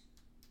there's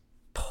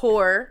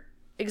poor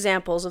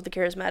examples of the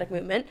charismatic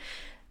movement,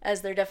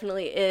 as there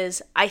definitely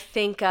is, I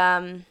think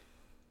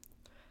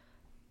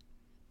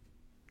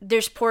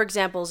there's poor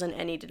examples in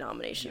any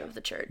denomination of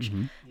the church.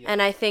 Mm-hmm.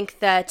 And I think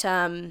that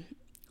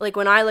like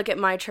when I look at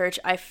my church,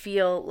 I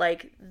feel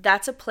like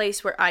that's a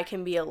place where I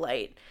can be a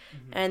light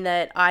and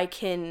that I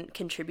can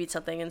contribute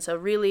something. And so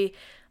really,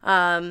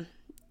 I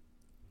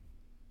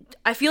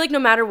feel like no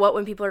matter what,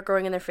 when people are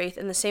growing in their faith,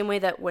 in the same way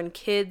that when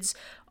kids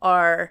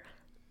are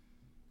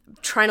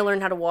trying to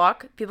learn how to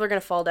walk, people are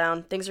going to fall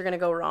down, things are going to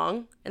go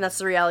wrong, and that's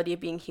the reality of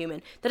being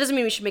human. That doesn't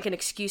mean we should make an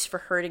excuse for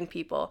hurting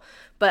people,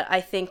 but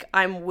I think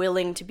I'm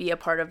willing to be a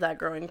part of that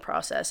growing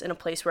process in a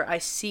place where I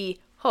see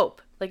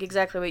hope, like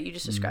exactly what you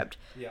just described.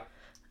 Yeah.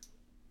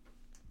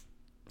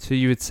 So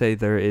you would say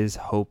there is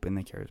hope in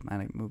the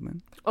charismatic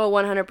movement? Oh,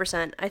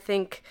 100%. I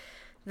think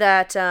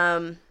that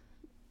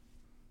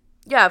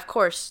yeah, of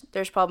course,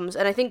 there's problems.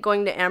 And I think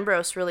going to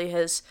Ambrose really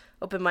has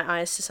opened my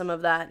eyes to some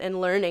of that and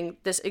learning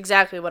this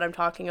exactly what I'm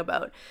talking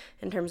about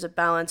in terms of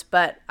balance.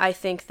 But I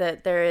think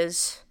that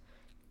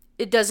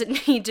it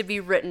doesn't need to be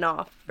written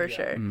off for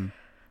sure.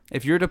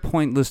 If you were to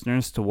point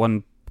listeners to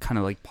one kind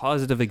of like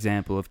positive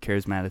example of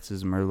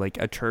charismaticism, or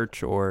like a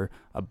church or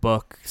a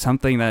book,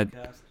 something that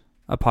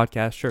a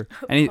podcast, sure,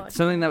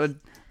 something that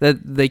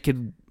they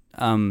could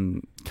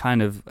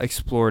kind of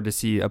explore to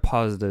see a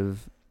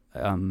positive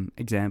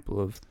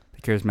example of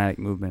the charismatic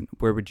movement,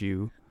 where would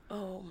you?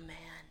 Oh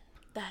man,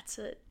 that's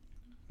a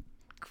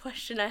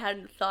question I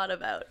hadn't thought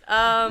about.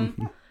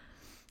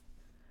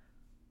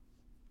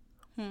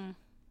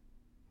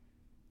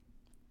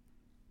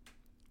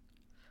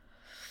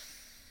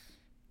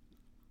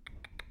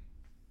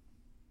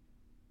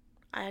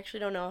 I actually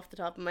don't know off the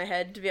top of my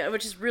head, to be honest,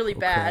 which is really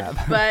bad.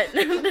 Crap. But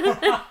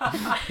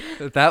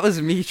That was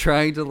me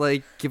trying to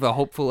like give a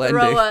hopeful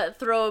ending.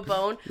 throw a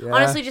bone. Yeah.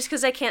 Honestly, just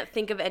because I can't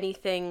think of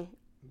anything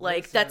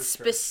like that's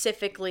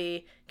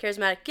specifically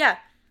charismatic. Yeah,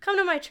 come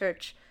to my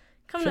church.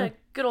 Come to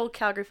good old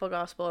Calgary Full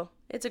Gospel.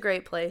 It's a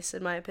great place,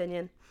 in my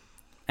opinion.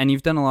 And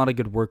you've done a lot of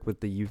good work with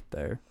the youth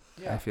there.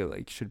 Yeah. I feel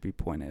like should be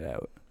pointed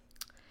out.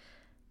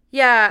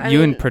 Yeah, I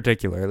You mean, in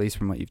particular, at least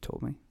from what you've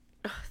told me.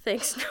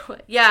 thanks. No,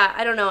 yeah,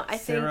 I don't know. I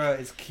think. Sarah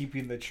is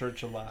keeping the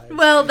church alive.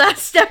 Well,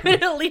 that's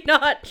definitely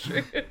not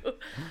true.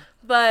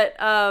 But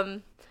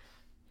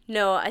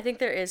no, I think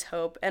there is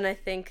hope, and I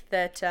think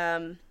that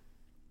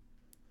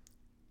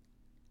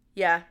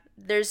yeah,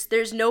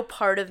 there's no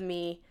part of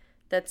me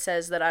that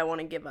says that I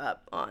want to give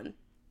up on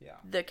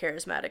the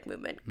charismatic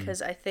movement,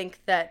 because I think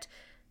that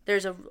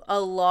there's a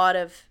lot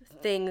of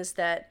things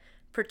that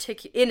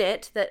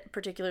that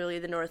particularly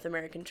the North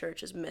American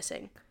church is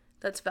missing.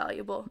 That's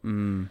valuable.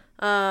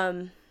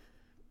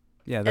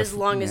 Yeah, as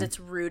long as it's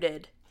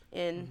rooted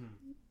in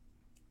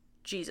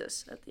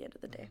Jesus at the end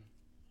of the day.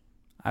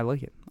 I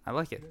like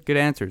it. Good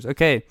answers.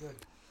 Okay.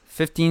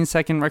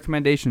 15-second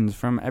recommendations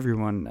from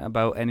everyone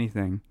about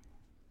anything.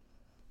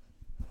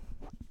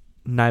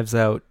 Knives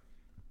Out.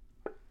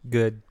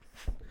 Good.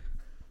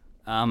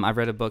 I've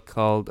read a book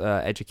called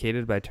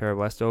Educated by Tara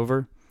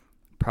Westover.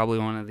 Probably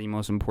one of the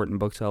most important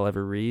books I'll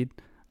ever read.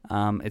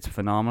 It's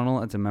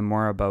phenomenal. It's a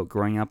memoir about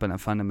growing up in a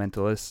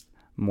fundamentalist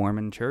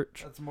Mormon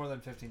church. That's more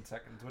than 15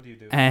 seconds. What do you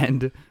do?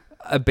 And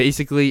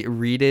basically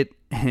read it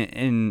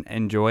and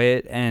enjoy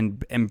it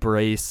and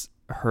embrace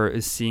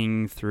her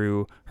seeing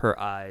through her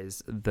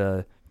eyes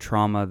the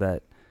trauma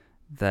that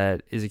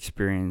is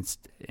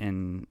experienced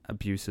in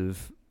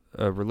abusive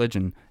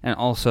religion. And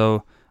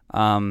also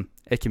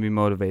it can be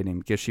motivating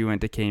because she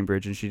went to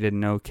Cambridge and she did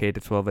no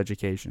K-12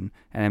 education,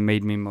 and it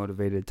made me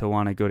motivated to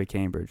want to go to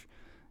Cambridge.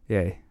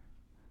 Yay.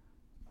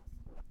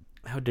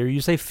 How dare you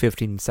say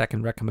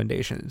 15-second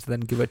recommendations,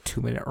 then give a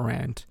 2-minute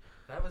rant?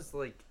 That was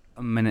like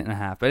a minute and a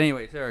half. But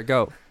anyway, Sarah,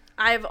 go.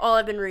 All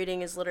I've been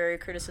reading is literary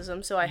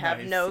criticism, so I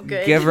have no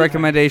good. Give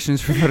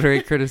recommendations for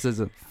literary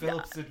criticism.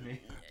 Philip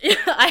Sidney.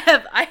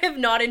 I have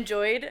not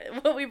enjoyed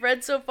what we've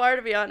read so far,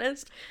 to be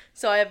honest.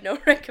 So I have no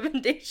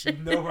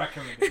recommendation. No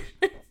recommendation.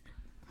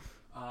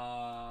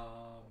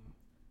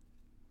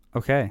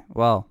 Okay,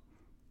 well,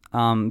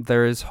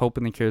 there is hope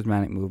in the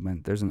charismatic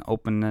movement. There's an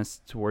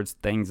openness towards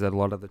things that a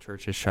lot of the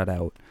churches shut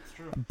out. It's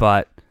true.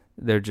 But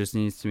there just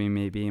needs to be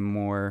maybe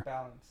more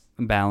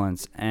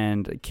balance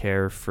and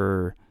care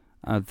for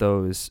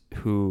those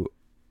who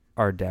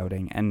are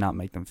doubting and not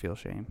make them feel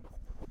shame.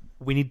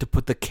 We need to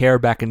put the care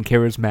back in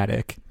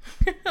charismatic.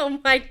 Oh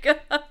my gosh.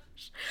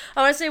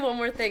 I want to say one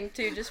more thing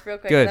too, just real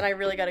quick, Good. and then I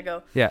really gotta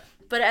go. Yeah.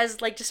 But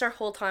as like just our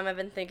whole time, I've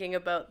been thinking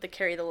about the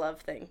carry the love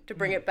thing to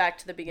bring it back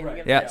to the beginning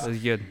of Yeah, this. that's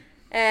good.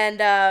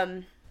 And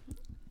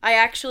I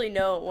actually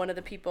know one of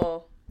the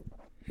people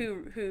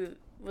who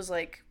was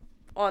like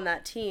on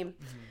that team.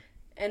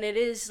 And it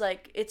is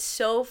like, it's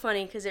so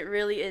funny because it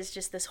really is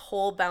just this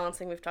whole balance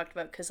thing we've talked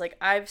about. Because like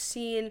I've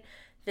seen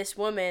this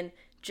woman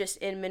just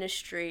in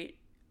ministry,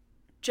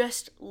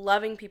 just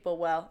loving people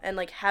well and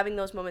like having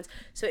those moments.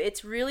 So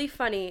it's really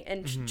funny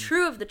and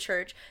true of the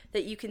church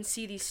that you can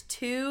see these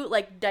two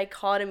like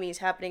dichotomies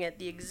happening at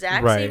the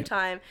exact same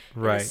time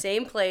in the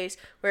same place,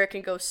 where it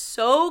can go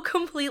so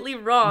completely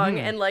wrong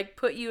and like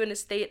put you in a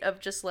state of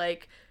just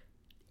like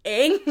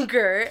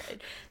anger,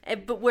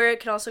 but where it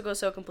can also go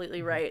so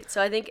completely right.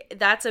 So I think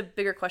that's a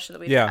bigger question that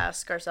we have to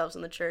ask ourselves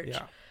in the church.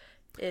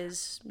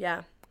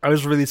 I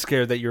was really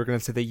scared that you were going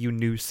to say that you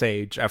knew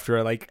Sage after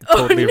I like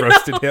totally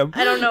roasted him.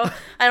 I don't know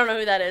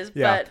who that is,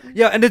 but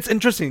yeah, and it's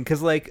interesting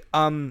because like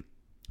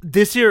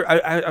this year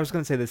I was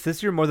going to say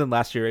this year more than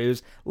last year, it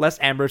was less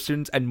Amber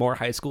students and more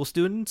high school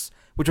students,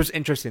 which was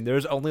interesting. There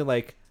was only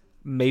like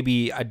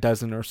maybe a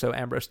dozen or so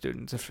Amber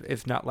students,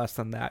 if not less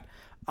than that.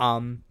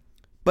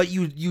 But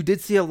you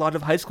did see a lot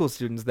of high school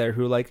students there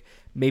who like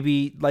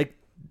maybe like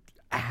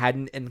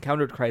hadn't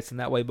encountered Christ in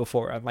that way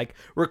before, and like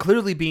were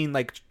clearly being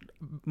like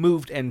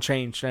moved and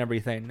changed and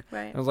everything.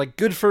 Right. I was like,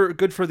 good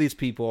for these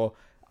people.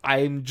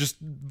 I'm just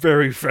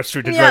very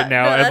frustrated right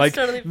now and like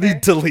totally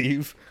need to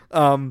leave.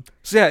 So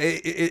yeah,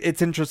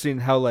 it's interesting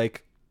how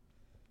like,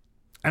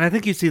 and I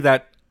think you see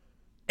that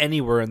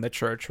anywhere in the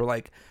church where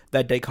like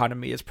that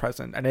dichotomy is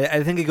present, and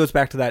I think it goes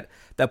back to that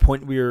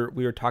point we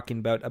were talking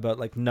about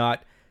like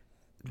not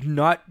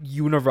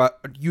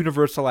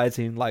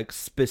universalizing like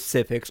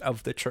specifics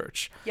of the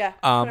church. Yeah,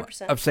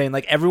 100%. Of saying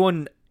like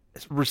everyone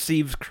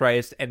receives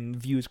Christ and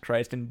views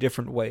Christ in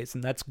different ways,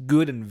 and that's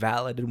good and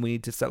valid, and we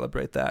need to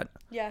celebrate that.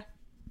 Yeah.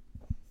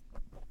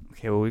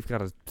 Okay, well, we've got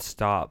to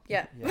stop.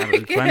 Yeah.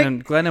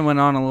 Glendon went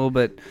on a little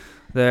bit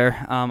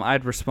there.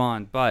 I'd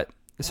respond, but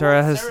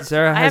Sarah has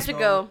I have to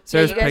go.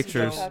 Sarah's you guys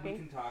pictures. Can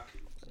keep talk.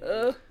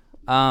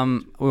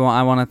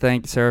 I want to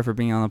thank Sarah for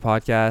being on the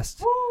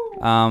podcast.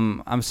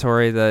 I'm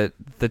sorry that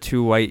the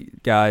two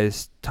white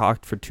guys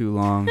talked for too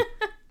long.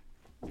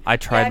 I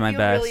tried my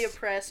best. I feel really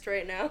oppressed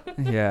right now.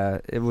 Yeah,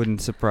 it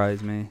wouldn't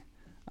surprise me.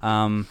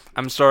 I'm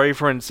sorry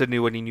for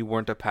insinuating you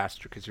weren't a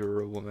pastor because you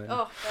were a woman.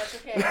 Oh, that's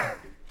okay.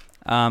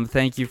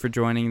 Thank you for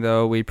joining,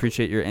 though. We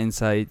appreciate your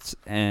insights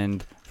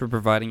and for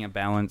providing a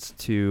balance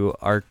to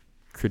our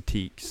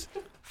critiques.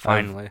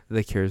 Finally. Of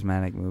the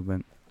charismatic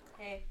movement.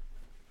 Hey,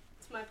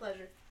 it's my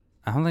pleasure.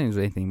 I don't think there's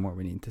anything more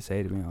we need to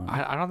say, to be honest.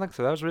 I don't think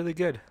so. That was really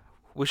good.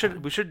 We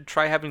should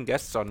try having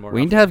guests on more.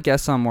 We need to have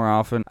guests on more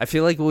often. I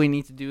feel like what we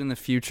need to do in the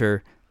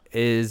future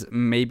is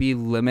maybe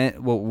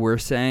limit what we're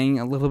saying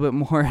a little bit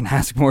more and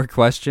ask more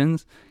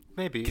questions.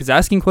 Maybe. Because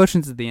asking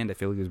questions at the end, I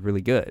feel like, is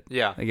really good.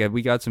 Yeah. Like,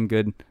 we got some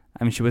good...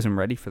 I mean, she wasn't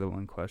ready for the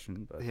one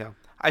question, but... Yeah.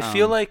 I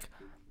feel like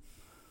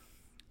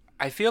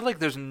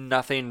there's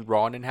nothing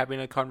wrong in having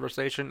a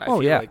conversation. I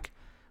feel like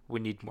we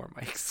need more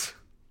mics.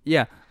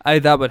 Yeah,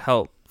 that would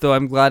help. Though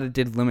I'm glad it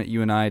did limit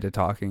you and I to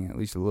talking at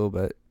least a little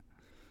bit.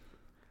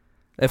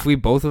 If we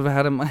both have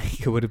had a mic,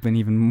 it would have been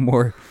even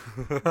more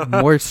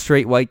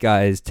straight white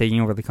guys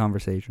taking over the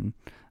conversation.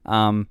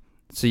 So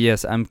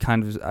yes, I'm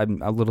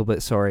a little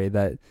bit sorry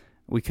that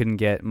we couldn't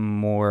get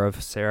more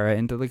of Sarah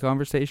into the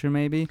conversation.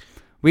 Maybe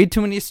we had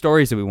too many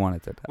stories that we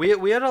wanted to tell.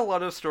 We had a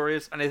lot of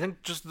stories, and I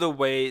think just the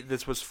way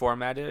this was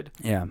formatted,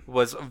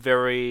 was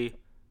very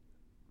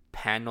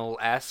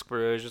panel-esque,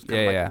 where it was just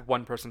kind of like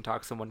one person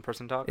talks and one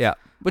person talks. Yeah,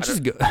 which is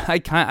good. I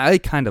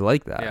kind of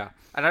like that. Yeah.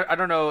 And I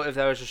don't know if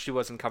that was just she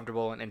wasn't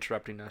comfortable in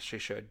interrupting us.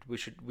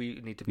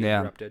 We need to be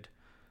interrupted.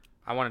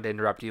 I wanted to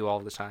interrupt you all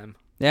the time.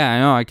 Yeah, I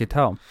know. I could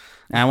tell.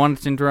 And I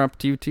wanted to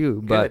interrupt you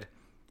too, but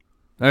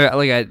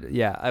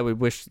I would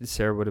wish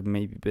Sarah would have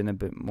maybe been a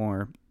bit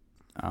more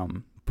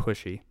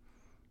pushy.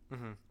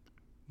 Mm-hmm.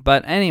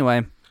 But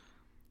anyway,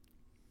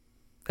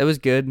 it was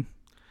good.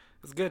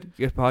 It was good.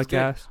 Good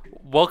podcast. Good.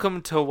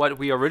 Welcome to what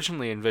we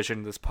originally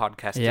envisioned this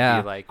podcast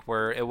to be like,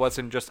 where it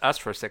wasn't just us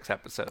for 6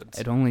 episodes.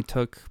 It only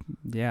took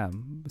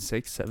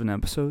 6-7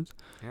 episodes.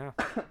 Yeah.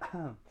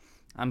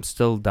 I'm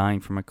still dying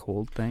from a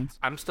cold. Thanks.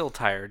 I'm still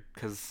tired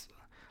because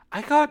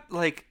I got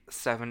like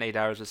 7-8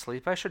 hours of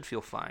sleep. I should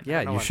feel fine.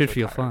 Yeah, you should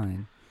feel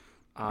fine.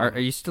 Are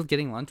you still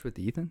getting lunch with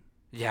Ethan?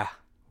 Yeah.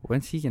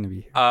 When's he gonna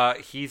be here?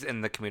 He's in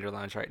the commuter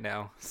lounge right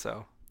now.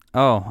 So.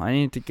 Oh, I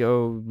need to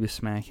go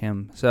smack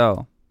him.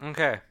 So.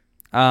 Okay.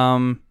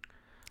 How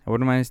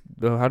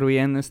do we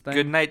end this thing?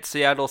 Good night,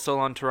 Seattle,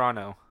 Solon,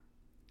 Toronto.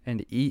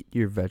 And eat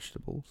your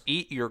vegetables.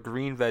 Eat your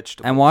green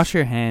vegetables. And wash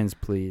your hands,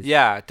 please.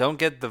 Yeah, don't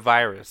get the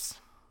virus.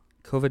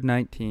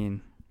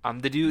 COVID-19.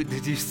 Did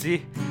you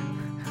see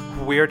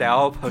Weird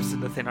Al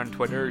posted the thing on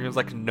Twitter? He was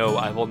like, "No,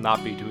 I will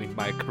not be doing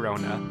my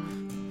Corona."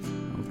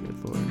 Oh,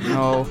 good lord.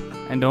 No,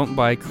 and don't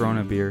buy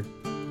Corona beer.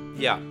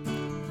 Yeah.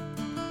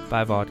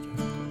 Buy vodka.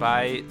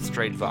 Buy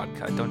straight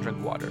vodka. Don't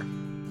drink water.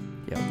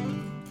 Yep.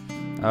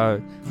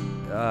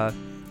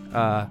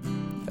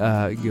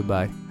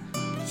 Goodbye.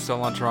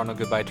 Solon, Toronto.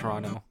 Goodbye,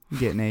 Toronto.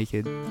 Get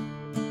naked.